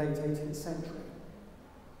in the late 18th century.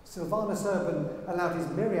 Sylvanus Urban allowed his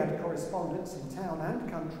myriad correspondents in town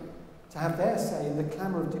and country to have their say in the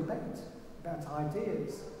clamour of debate about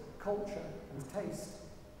ideas, culture and taste.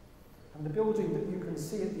 And the building that you can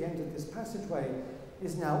see at the end of this passageway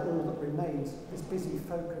is now all that remains, this busy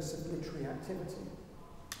focus of literary activity.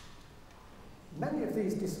 Many of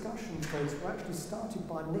these discussion threads were actually started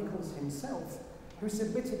by Nichols himself, who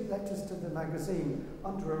submitted letters to the magazine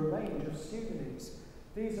under a range of pseudonyms.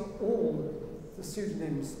 These are all the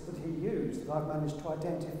pseudonyms that he used that I've managed to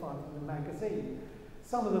identify from the magazine.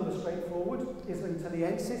 Some of them are straightforward.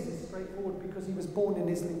 Islingtoniensis is straightforward because he was born in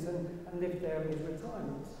Islington and lived there in his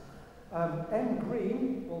retirement. M.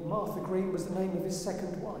 Green, well, Martha Green was the name of his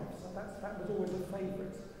second wife, so that was always a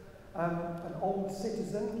favourite. An old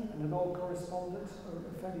citizen and an old correspondent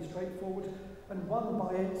are fairly straightforward. And one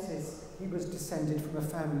Biensis, he was descended from a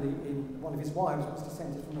family one of his wives was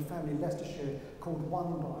descended from a family in Leicestershire called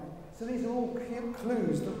One By. So these are all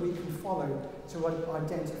clues that we can follow to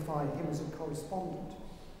identify him as a correspondent.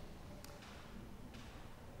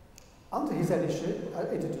 Under his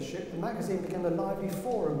editorship, the magazine became a lively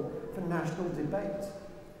forum for national debate.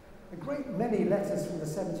 A great many letters from the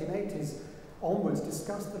 1780s onwards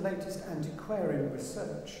discussed the latest antiquarian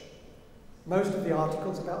research. Most of the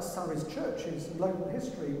articles about Surrey's churches and local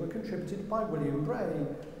history were contributed by William Bray,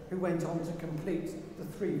 who went on to complete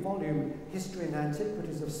the 3-volume History and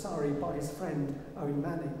Antiquities of Surrey by his friend Owen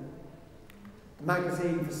Manning. The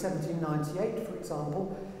magazine for 1798, for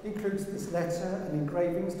example, includes this letter and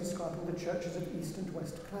engravings describing the churches of East and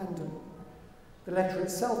West Clarendon. The letter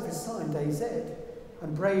itself is signed AZ,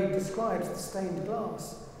 and Bray describes the stained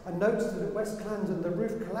glass and notes that at West Clarendon the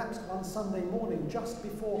roof collapsed one Sunday morning just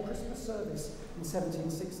before Christmas service in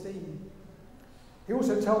 1716. He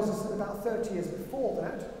also tells us that about 30 years before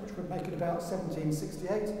that, which would make it about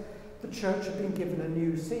 1768, the church had been given a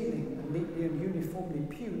new ceiling and neatly and uniformly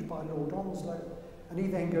pewed by Lord Onslow, and he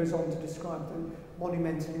then goes on to describe the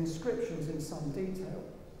monumental inscriptions in some detail.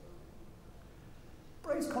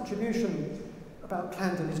 Bray's contribution about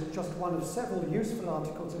Clarendon is just one of several useful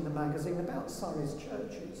articles in the magazine about Surrey's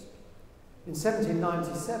churches. In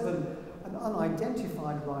 1797, an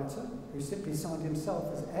unidentified writer, who simply signed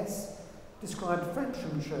himself as S, described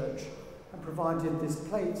Frensham Church and provided this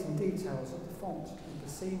plate and details of the font and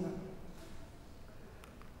piscina.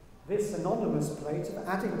 This anonymous plate of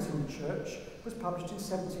Addington Church was published in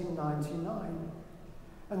 1799,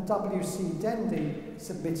 and W.C. Dendy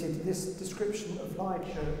submitted this description of Lye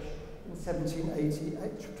Church in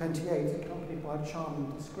 1728, accompanied by a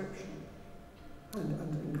charming description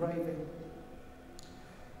and engraving.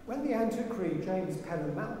 When the antiquary James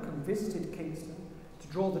Pelham Malcolm visited Kingston to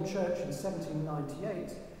draw the church in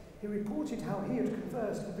 1798, he reported how he had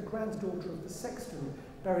conversed with the granddaughter of the sexton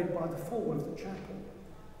buried by the fall of the chapel.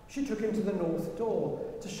 She took him to the north door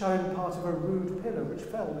to show him part of a rude pillar which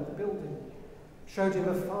fell with the building, showed him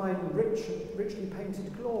a fine, richly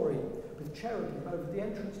painted glory with cherubim over the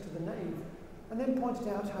entrance to the nave, and then pointed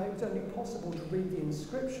out how it was only possible to read the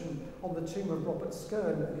inscription on the tomb of Robert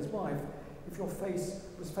Skerne and his wife if your face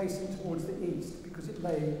was facing towards the east, because it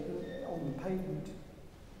lay on the pavement.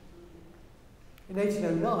 In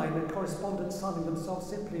 1809, a correspondent signing themselves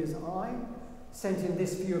simply as I sent in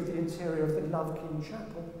this view of the interior of the Love King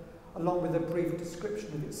Chapel, along with a brief description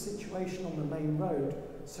of its situation on the main road,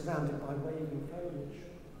 surrounded by waving foliage.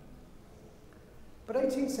 But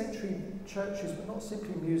 18th century churches were not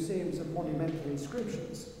simply museums of monumental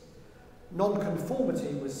inscriptions.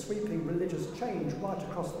 Nonconformity was sweeping religious change right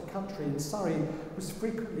across the country, and Surrey was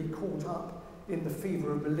frequently caught up in the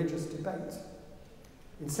fever of religious debate.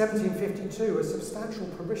 In 1752, a substantial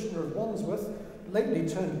parishioner of Wandsworth, lately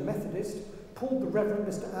turned Methodist, pulled the Reverend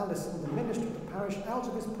Mr. Allison, the minister of the parish, out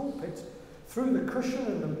of his pulpit, threw the cushion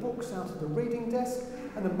and the books out of the reading desk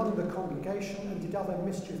and among the congregation, and did other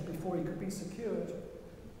mischief before he could be secured.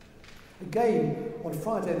 Again, on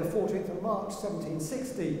Friday the 14th of March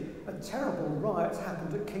 1760, a terrible riot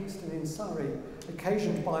happened at Kingston in Surrey,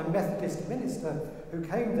 occasioned by a Methodist minister who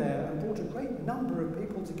came there and brought a great number of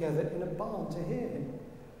people together in a barn to hear him.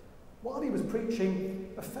 While he was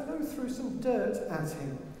preaching, a fellow threw some dirt at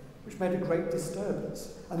him, which made a great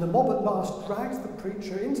disturbance, and the mob at last dragged the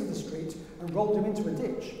preacher into the street and rolled him into a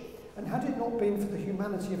ditch. And had it not been for the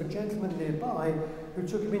humanity of a gentleman nearby who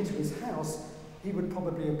took him into his house, he would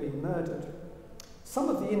probably have been murdered. Some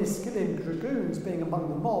of the Enniskillen dragoons, being among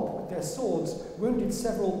the mob with their swords, wounded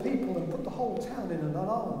several people and put the whole town in an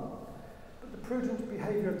alarm. But the prudent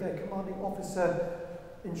behaviour of their commanding officer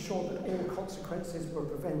ensured that all consequences were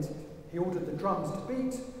prevented. He ordered the drums to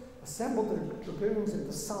beat, assembled the dragoons in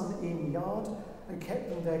the Sun Inn yard, and kept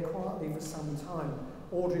them there quietly for some time,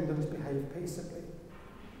 ordering them to behave peaceably.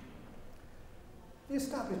 The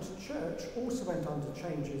established church also went under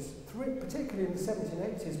changes, particularly in the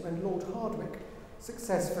 1780s when Lord Hardwicke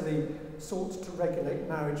successfully sought to regulate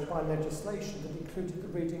marriage by legislation that included the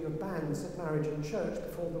reading of banns of marriage in church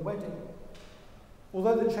before the wedding.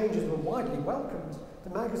 Although the changes were widely welcomed,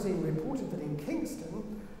 the magazine reported that in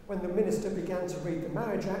Kingston, when the minister began to read the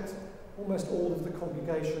Marriage Act, almost all of the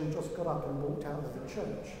congregation just got up and walked out of the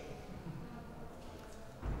church.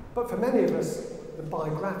 But for many of us, the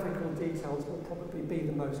biographical details will probably be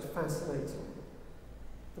the most fascinating.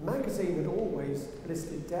 The magazine had always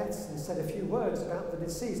listed deaths and said a few words about the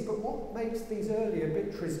deceased, but what makes these early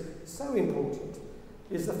obituaries so important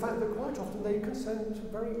is the fact that quite often they concern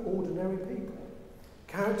very ordinary people.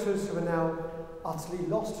 Characters who are now utterly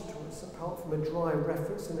lost to us, apart from a dry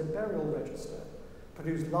reference in a burial register, but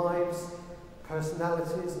whose lives,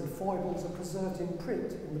 personalities and foibles are preserved in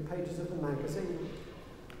print in the pages of the magazine.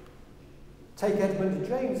 Take Edmund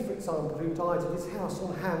James, for example, who died at his house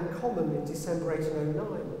on Ham Common in December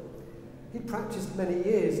 1809. He practised many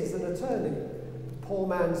years as an attorney, the poor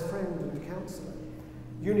man's friend and counsellor,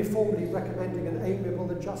 uniformly recommending an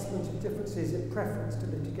amiable adjustment of differences in preference to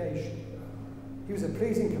litigation. He was a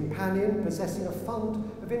pleasing companion, possessing a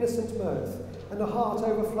fund of innocent mirth and a heart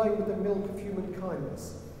overflowing with the milk of human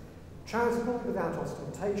kindness. Charitable without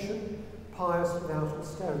ostentation, pious without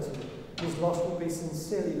austerity, his loss will be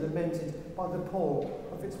sincerely lamented by the poor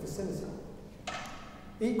of its vicinity.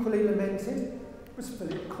 Equally lamented was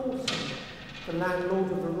Philip Courson, the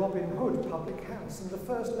landlord of the Robin Hood public house and the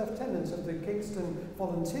first lieutenant of the Kingston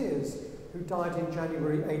Volunteers, who died in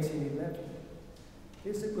January 1811.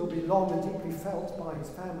 His it will be long and deeply felt by his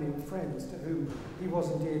family and friends, to whom he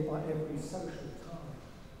was endeared by every social tie.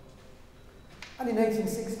 And in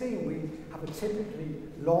 1816 we have a typically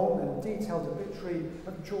long and detailed obituary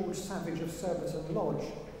of George Savage of Surbiton Lodge.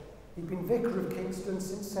 He'd been vicar of Kingston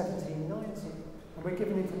since 1790, and we're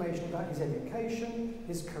given information about his education,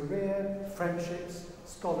 his career, friendships,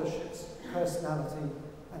 scholarships, personality,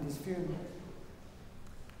 and his funeral.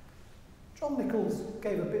 John Nichols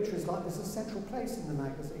gave obituaries like this a central place in the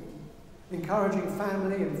magazine, encouraging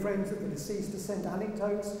family and friends of the deceased to send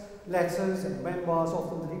anecdotes, letters and memoirs of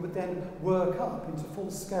them that he would then work up into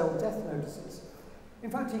full-scale death notices. In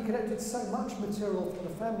fact, he collected so much material from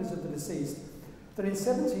the families of the deceased that in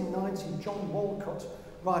 1790 John Walcott,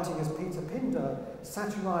 writing as Peter Pindar,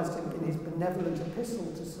 satirised him in his benevolent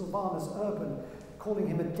epistle to Sylvanus Urban, calling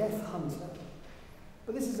him a death hunter.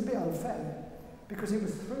 But this is a bit unfair, because it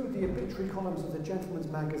was through the obituary columns of the Gentleman's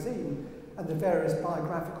Magazine and the various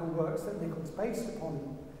biographical works that Nichols based upon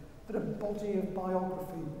him that a body of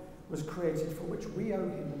biography was created for which we owe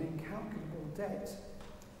him an incalculable debt.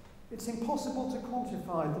 It's impossible to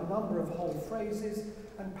quantify the number of whole phrases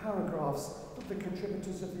and paragraphs that the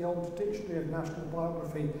contributors of the Old Dictionary of National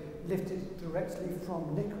Biography lifted directly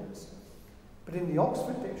from Nichols. But in the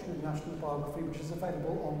Oxford Dictionary of National Biography, which is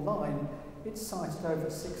available online, it's cited over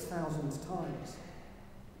 6,000 times.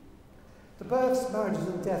 The births, marriages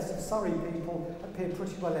and deaths of Surrey people appear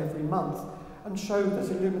pretty well every month and show that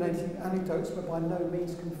illuminating anecdotes were by no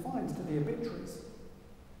means confined to the obituaries.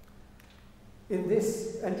 In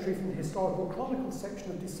this entry from the Historical Chronicles section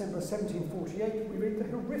of December 1748, we read the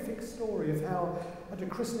horrific story of how, at a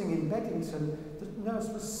christening in Beddington, the nurse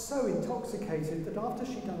was so intoxicated that after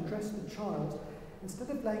she'd undressed the child, instead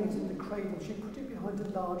of laying it in the cradle, she put it behind a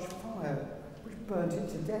large fire, which burnt it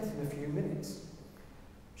to death in a few minutes.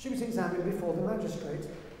 She was examined before the magistrate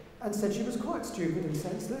and said she was quite stupid and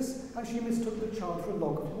senseless, and she mistook the child for a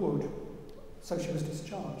log of wood. So she was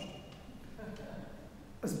discharged.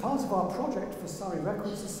 As part of our project for Surrey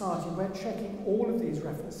Record Society, we're checking all of these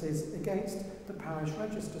references against the parish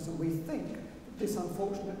registers, and we think that this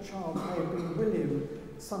unfortunate child may have been William,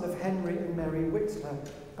 son of Henry and Mary Whitler,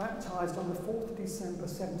 baptised on the 4th of December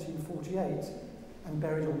 1748 and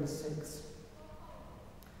buried on the 6th.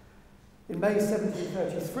 In May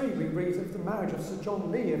 1733, we read of the marriage of Sir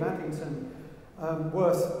John Lee of Addington,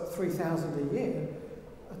 worth £3,000 a year,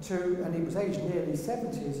 and he was aged nearly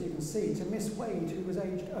 70, as you can see, to Miss Wade, who was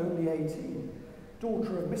aged only 18,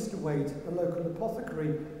 daughter of Mr. Wade, a local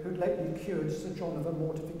apothecary who'd lately cured Sir John of a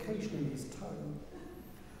mortification in his toe.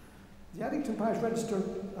 The Addington Parish Register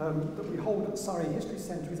that we hold at Surrey History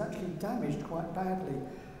Centre is actually damaged quite badly,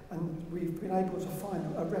 and we've been able to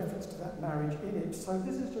find a reference to that marriage in it. So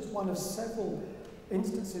this is just one of several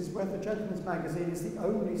instances where the Gentleman's Magazine is the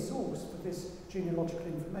only source for this genealogical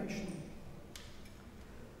information.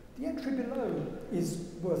 The entry below is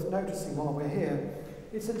worth noticing while we're here.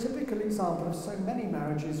 It's a typical example of so many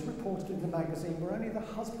marriages reported in the magazine where only the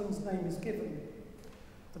husband's name is given.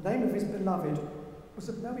 The name of his beloved was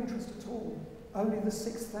of no interest at all, only the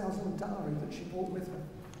 6,000 dowry that she brought with her.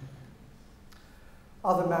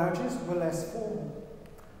 Other marriages were less formal.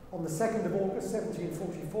 On the 2nd of August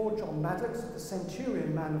 1744, John Maddox, the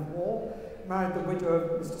Centurion man of war, married the widow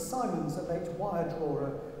of Mr. Simons, a late wire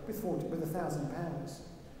drawer, with £1,000.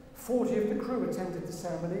 40 of the crew attended the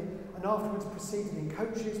ceremony and afterwards proceeded in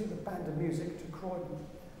coaches with a band of music to Croydon.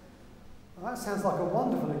 Now that sounds like a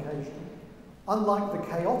wonderful occasion. Unlike the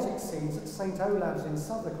chaotic scenes at St. Olave's in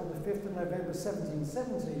Southwark on the 5th of November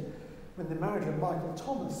 1770, when the marriage of Michael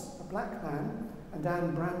Thomas, a black man, and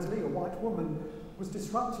Anne Brandley, a white woman, was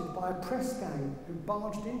disrupted by a press gang who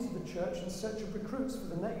barged into the church in search of recruits for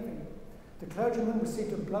the Navy. The clergyman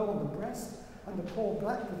received a blow on the breast, and the poor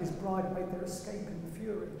black with his bride made their escape in the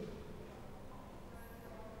fury.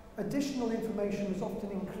 Additional information was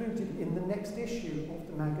often included in the next issue of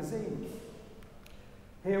the magazine.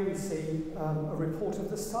 Here we see a report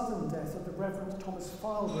of the sudden death of the Reverend Thomas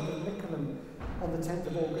Filewood of Mickleham on the 10th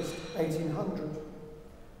of August 1800.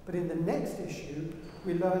 But in the next issue,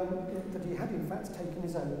 we learn that he had in fact taken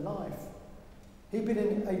his own life. He'd been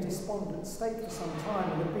in a despondent state for some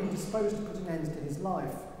time and had been disposed to put an end to his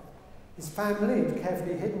life. His family had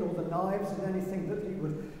carefully hidden all the knives and anything that he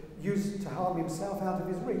would use to harm himself out of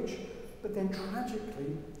his reach. But then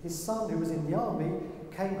tragically, his son, who was in the army,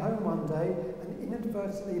 came home one day and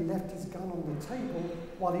inadvertently left his gun on the table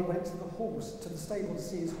while he went to the stable to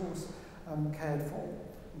see his horse cared for.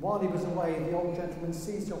 While he was away, the old gentleman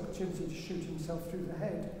seized the opportunity to shoot himself through the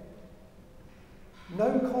head.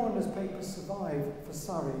 No coroner's papers survive for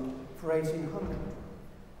Surrey for 1800,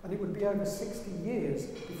 and it would be over 60 years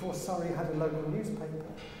before Surrey had a local newspaper.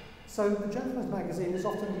 So the Gentleman's Magazine is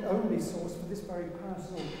often the only source for this very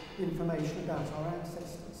personal information about our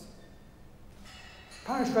ancestors.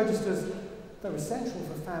 Parish registers, though essential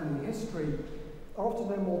for family history, are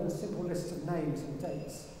often no more than simple lists of names and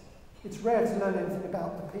dates. It's rare to learn anything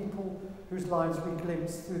about the people whose lives we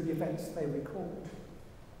glimpse through the events they record.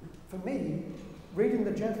 For me, reading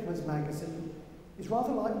the Gentleman's Magazine is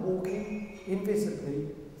rather like walking invisibly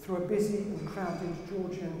through a busy and crowded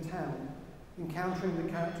Georgian town, encountering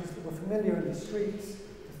the characters that were familiar in the streets,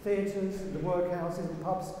 the theatres, and the workhouses and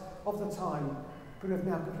pubs of the time, but have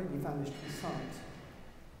now completely vanished from sight.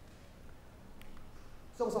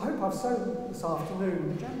 So as I hope I've shown this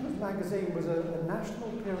afternoon, the Gentleman's Magazine was a national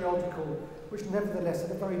periodical which nevertheless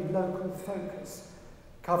had a very local focus,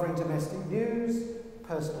 covering domestic news,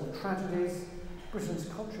 personal tragedies, Britain's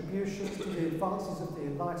contributions to the advances of the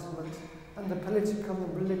Enlightenment, and the political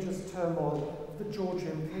and religious turmoil of the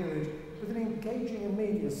Georgian period, with an engaging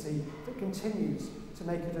immediacy that continues to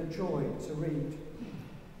make it a joy to read.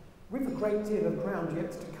 We've a great deal of ground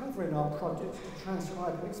yet to cover in our project to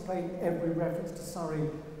transcribe and explain every reference to Surrey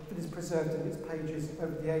that is preserved in its pages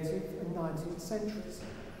over the 18th and 19th centuries.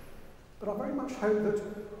 But I very much hope that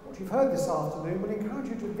what you've heard this afternoon will encourage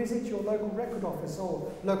you to visit your local record office or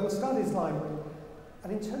local studies library,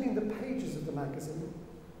 and in turning the pages of the magazine,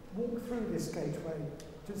 walk through this gateway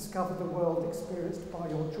to discover the world experienced by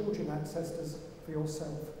your Georgian ancestors for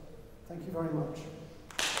yourself. Thank you very much.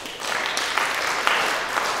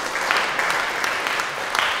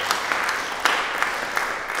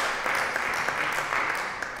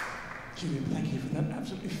 Julian, thank you for that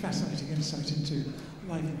absolutely fascinating insight into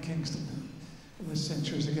life in Kingston all those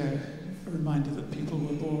centuries ago. A reminder that people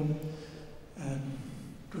were born,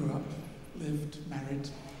 grew up, lived, married,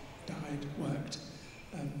 died, worked,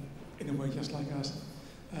 in a way just like us,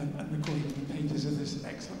 and recorded in the pages of this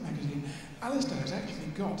excellent magazine. Alistair has actually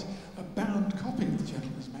got a bound copy of the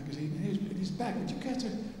Gentleman's Magazine in his bag. Would you care to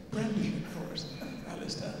brandish it for us,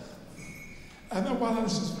 Alistair? And while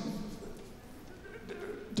Alistair's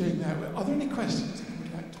doing that, are there any questions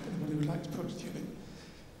anyone who would like to put it to you.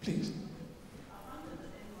 Please.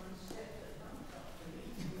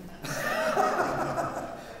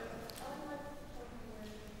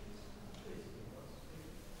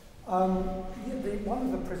 One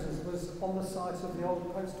of the prisons was on the site of the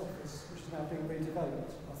old post office, which is now being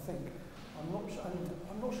redeveloped, I think. I'm not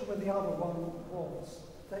sure where the other one was.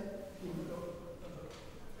 We've got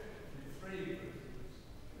three prisons.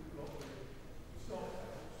 We've got the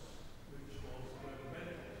stockhouse, which was where the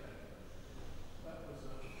medical centre. That was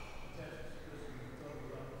a death prison done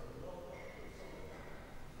around the lock.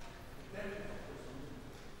 The death prison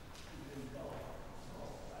is in Bath,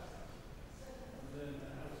 and then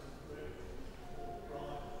the house of Brick, or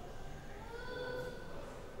Brian, was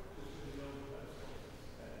just in the old post office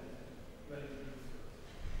and ready.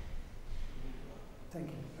 Thank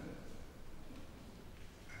you.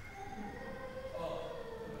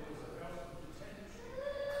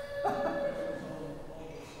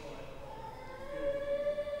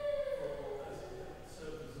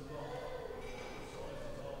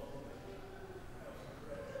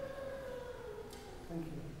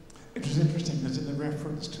 It was interesting that in the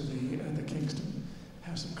reference to the Kingston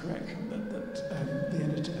House of Correction that the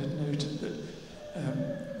editor had noted that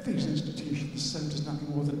these institutions served as nothing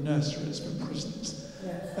more than nurseries for prisons.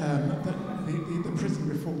 Yes. That the prison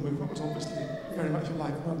reform movement was obviously very much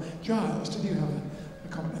alike. Well, Giles, did you have a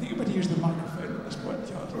comment? I think you better use the microphone at this point,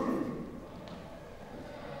 Giles.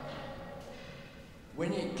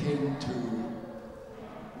 When it came to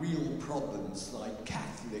real problems like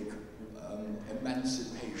Catholic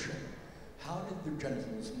emancipation, how did the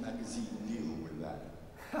Gentleman's Magazine deal with that?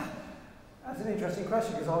 That's an interesting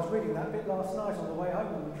question, because I was reading that bit last night on the way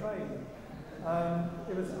home on the train.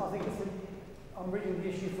 I'm reading the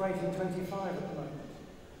issue for 1825 at the moment,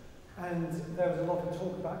 and there was a lot of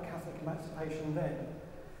talk about Catholic emancipation then.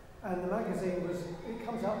 And the magazine it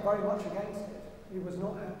comes out very much against it. It was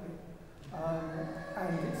not happy.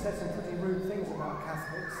 And it said some pretty rude things about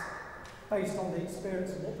Catholics, based on the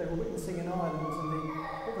experience of what they were witnessing in Ireland and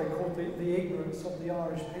what they called the ignorance of the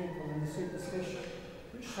Irish people and the superstition,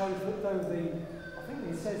 which shows that though I think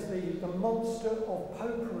it says the monster of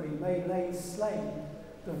popery may lay slain,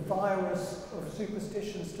 the virus of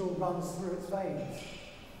superstition still runs through its veins.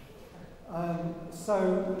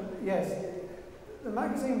 So yes, the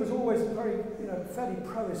magazine was always fairly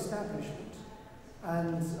pro-establishment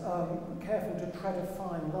and careful to tread a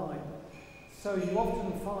fine line. So you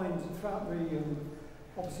often find throughout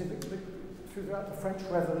throughout the French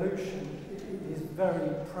Revolution, it is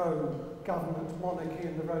very pro-government monarchy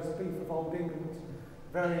and the roast beef of old England,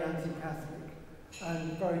 very anti-Catholic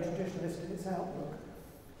and very traditionalist in its outlook.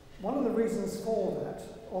 One of the reasons for that,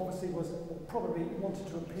 obviously, was probably wanted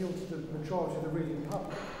to appeal to the majority of the reading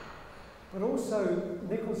public, but also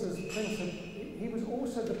Nichols as printer, he was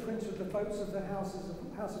also the printer of the votes of the House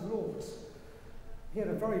of Lords. He had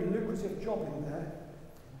a very lucrative job in there,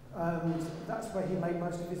 and that's where he made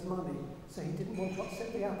most of his money. So he didn't want to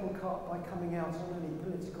upset the apple cart by coming out on any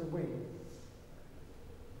political wing.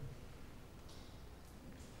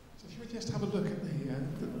 So should we just have a look at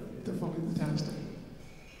the volume downstairs?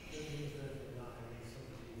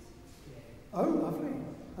 Oh, lovely.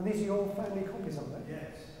 And these are your family copies, aren't they?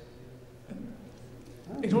 Yes.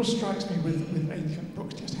 It all strikes me with ancient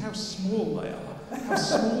books just how small they are, how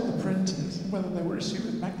small the print is, and whether they were issued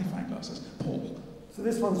with magnifying glasses. Paul. So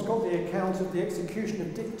this one's got the account of the execution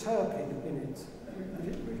of Dick Turpin in it,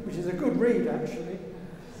 which is a good read, actually.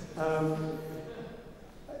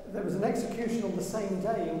 There was an execution on the same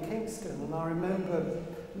day in Kingston, and I remember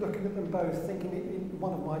looking at them both, thinking in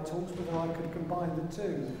one of my talks whether I could combine the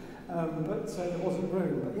two, but there wasn't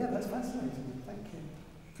room. But yeah, that's fascinating. Thank you.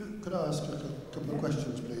 Could I ask a couple of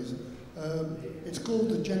questions, please? It's called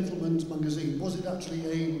the Gentleman's Magazine. Was it actually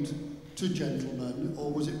aimed to gentlemen,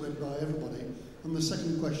 or was it read by everybody? And the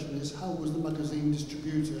second question is, how was the magazine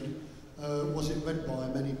distributed? Was it read by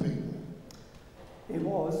many people? It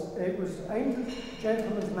was aimed at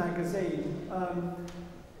Gentleman's Magazine.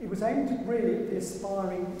 It was aimed really at the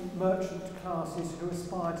aspiring merchant classes who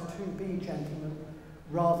aspired to be gentlemen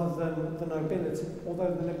rather than the nobility,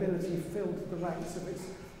 although the nobility filled the ranks of its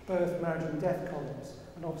birth, marriage and death columns,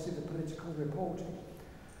 and obviously the political reporting.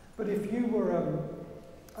 But if you were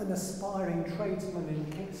an aspiring tradesman in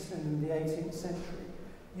Kingston in the 18th century,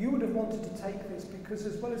 you would have wanted to take this because,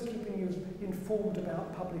 as well as keeping you informed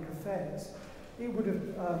about public affairs, it would have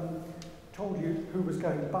told you who was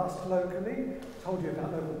going bust locally, told you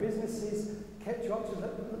about local businesses, kept you up to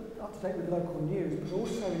date with local news, but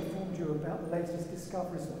also informed you about the latest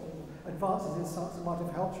discoveries or advances in science that might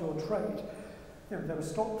have helped your trade. There were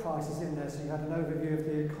stock prices in there, so you had an overview of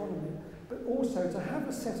the economy. but also to have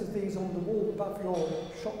a set of these on the wall above your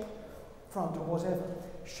shop front or whatever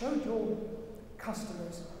showed your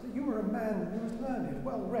customers that you were a man who was learned,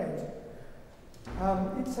 well read.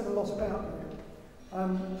 It said a lot about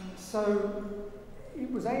you. So it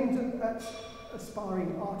was aimed at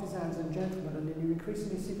aspiring artisans and gentlemen, and you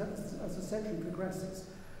increasingly see that as the century progresses,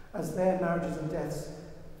 as their marriages and deaths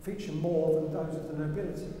feature more than those of the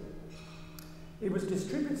nobility. It was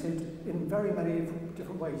distributed in very many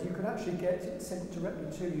different ways. You could actually get it sent directly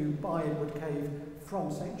to you by Edward Cave from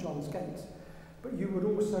St John's Gate, but you would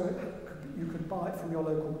also, you could buy it from your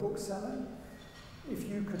local bookseller. If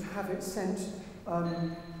you could have it sent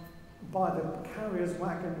by the carrier's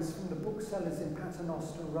wagons from the booksellers in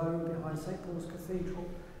Paternoster Row behind St Paul's Cathedral,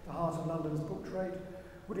 the heart of London's book trade,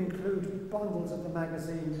 would include bundles of the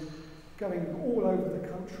magazine going all over the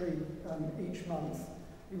country each month.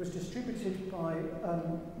 It was distributed by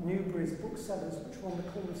Newbury's booksellers, which were on the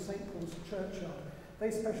corner of St Paul's Churchyard. They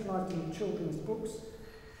specialised in children's books.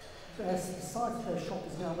 The site of their shop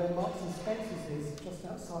is now where Marks and Spencer's is, just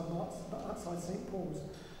outside St Paul's.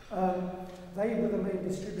 They were the main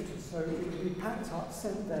distributors, so it would be packed up,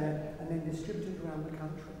 sent there, and then distributed around the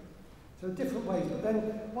country. So different ways, but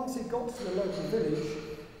then once it got to the local village,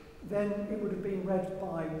 then it would have been read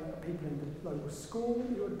by people in the local school,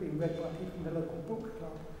 it would have been read by people in the local book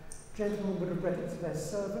club. Gentlemen would have read it to their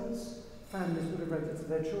servants, families would have read it to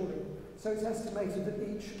their children. So it's estimated that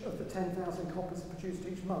each of the 10,000 copies produced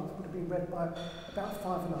each month would have been read by about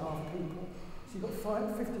 5.5 people. So you've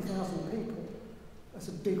got 50,000 people. That's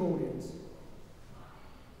a big audience.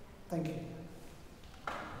 Thank you.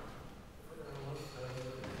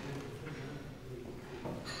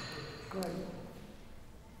 Great.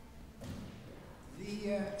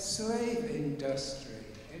 The slave industry,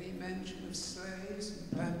 any mention of slaves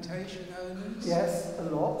and plantation owners? Yes, a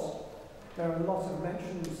lot. There are a lot of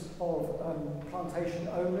mentions of plantation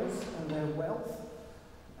owners and their wealth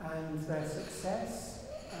and their success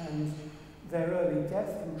and their early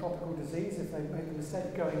death from tropical disease if they made the mistake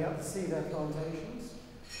of going out to see their plantations.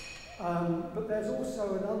 But there's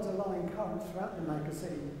also an underlying current throughout the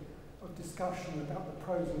magazine of discussion about the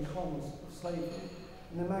pros and cons of slavery.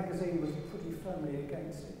 And the magazine was pretty firmly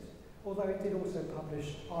against it, although it did also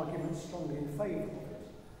publish arguments strongly in favour of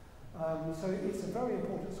it. So it's a very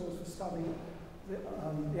important source for studying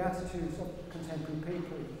the attitudes of contemporary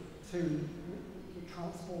people to the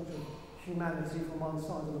transport of humanity from one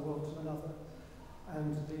side of the world to another,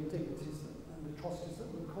 and the indignities and the atrocities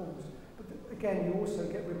that were caused. But again, you also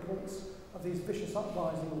get reports of these vicious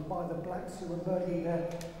uprisings by the blacks who were murdering their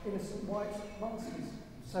innocent white masters.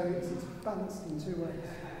 So it's balanced in two ways,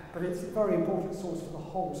 but it's a very important source for the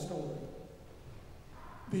whole story.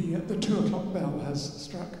 The 2 o'clock bell has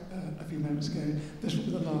struck a few moments ago. This will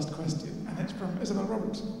be the last question, and it's from Isabel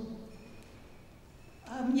Robertson.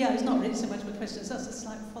 Yeah, it's not really so much of a question. It's just a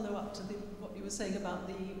slight follow-up to what you were saying about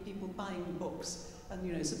the people buying books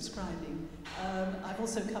and, subscribing. I've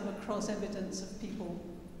also come across evidence of people,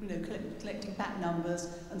 collecting back numbers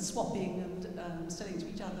and swapping and selling to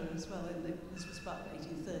each other as well. This was about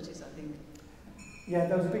 1830s, I think. Yeah,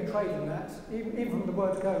 there was a big trade in that. Even from the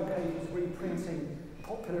word go, Cave was reprinting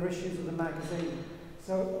popular issues of the magazine.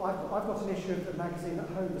 So I've got an issue of the magazine at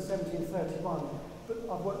home for 1731, but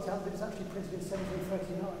I've worked out that it's actually printed in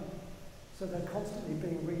 1739. So they're constantly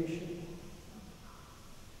being reissued.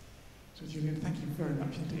 So Julian, thank you very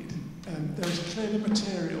much indeed. There is clearly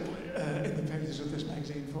material in the pages of this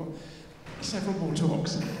magazine for several more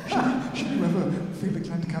talks. Should you ever feel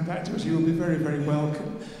inclined to come back to us, you will be very, very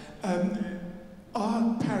welcome.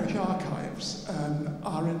 Our parish archives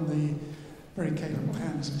are in the very capable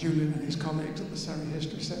hands of Julian and his colleagues at the Surrey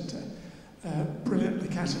History Centre. Brilliantly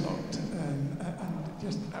catalogued and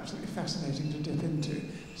just absolutely fascinating to dip into.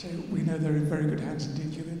 So we know they're in very good hands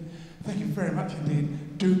indeed, Julian. Thank you very much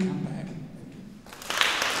indeed. Do come back.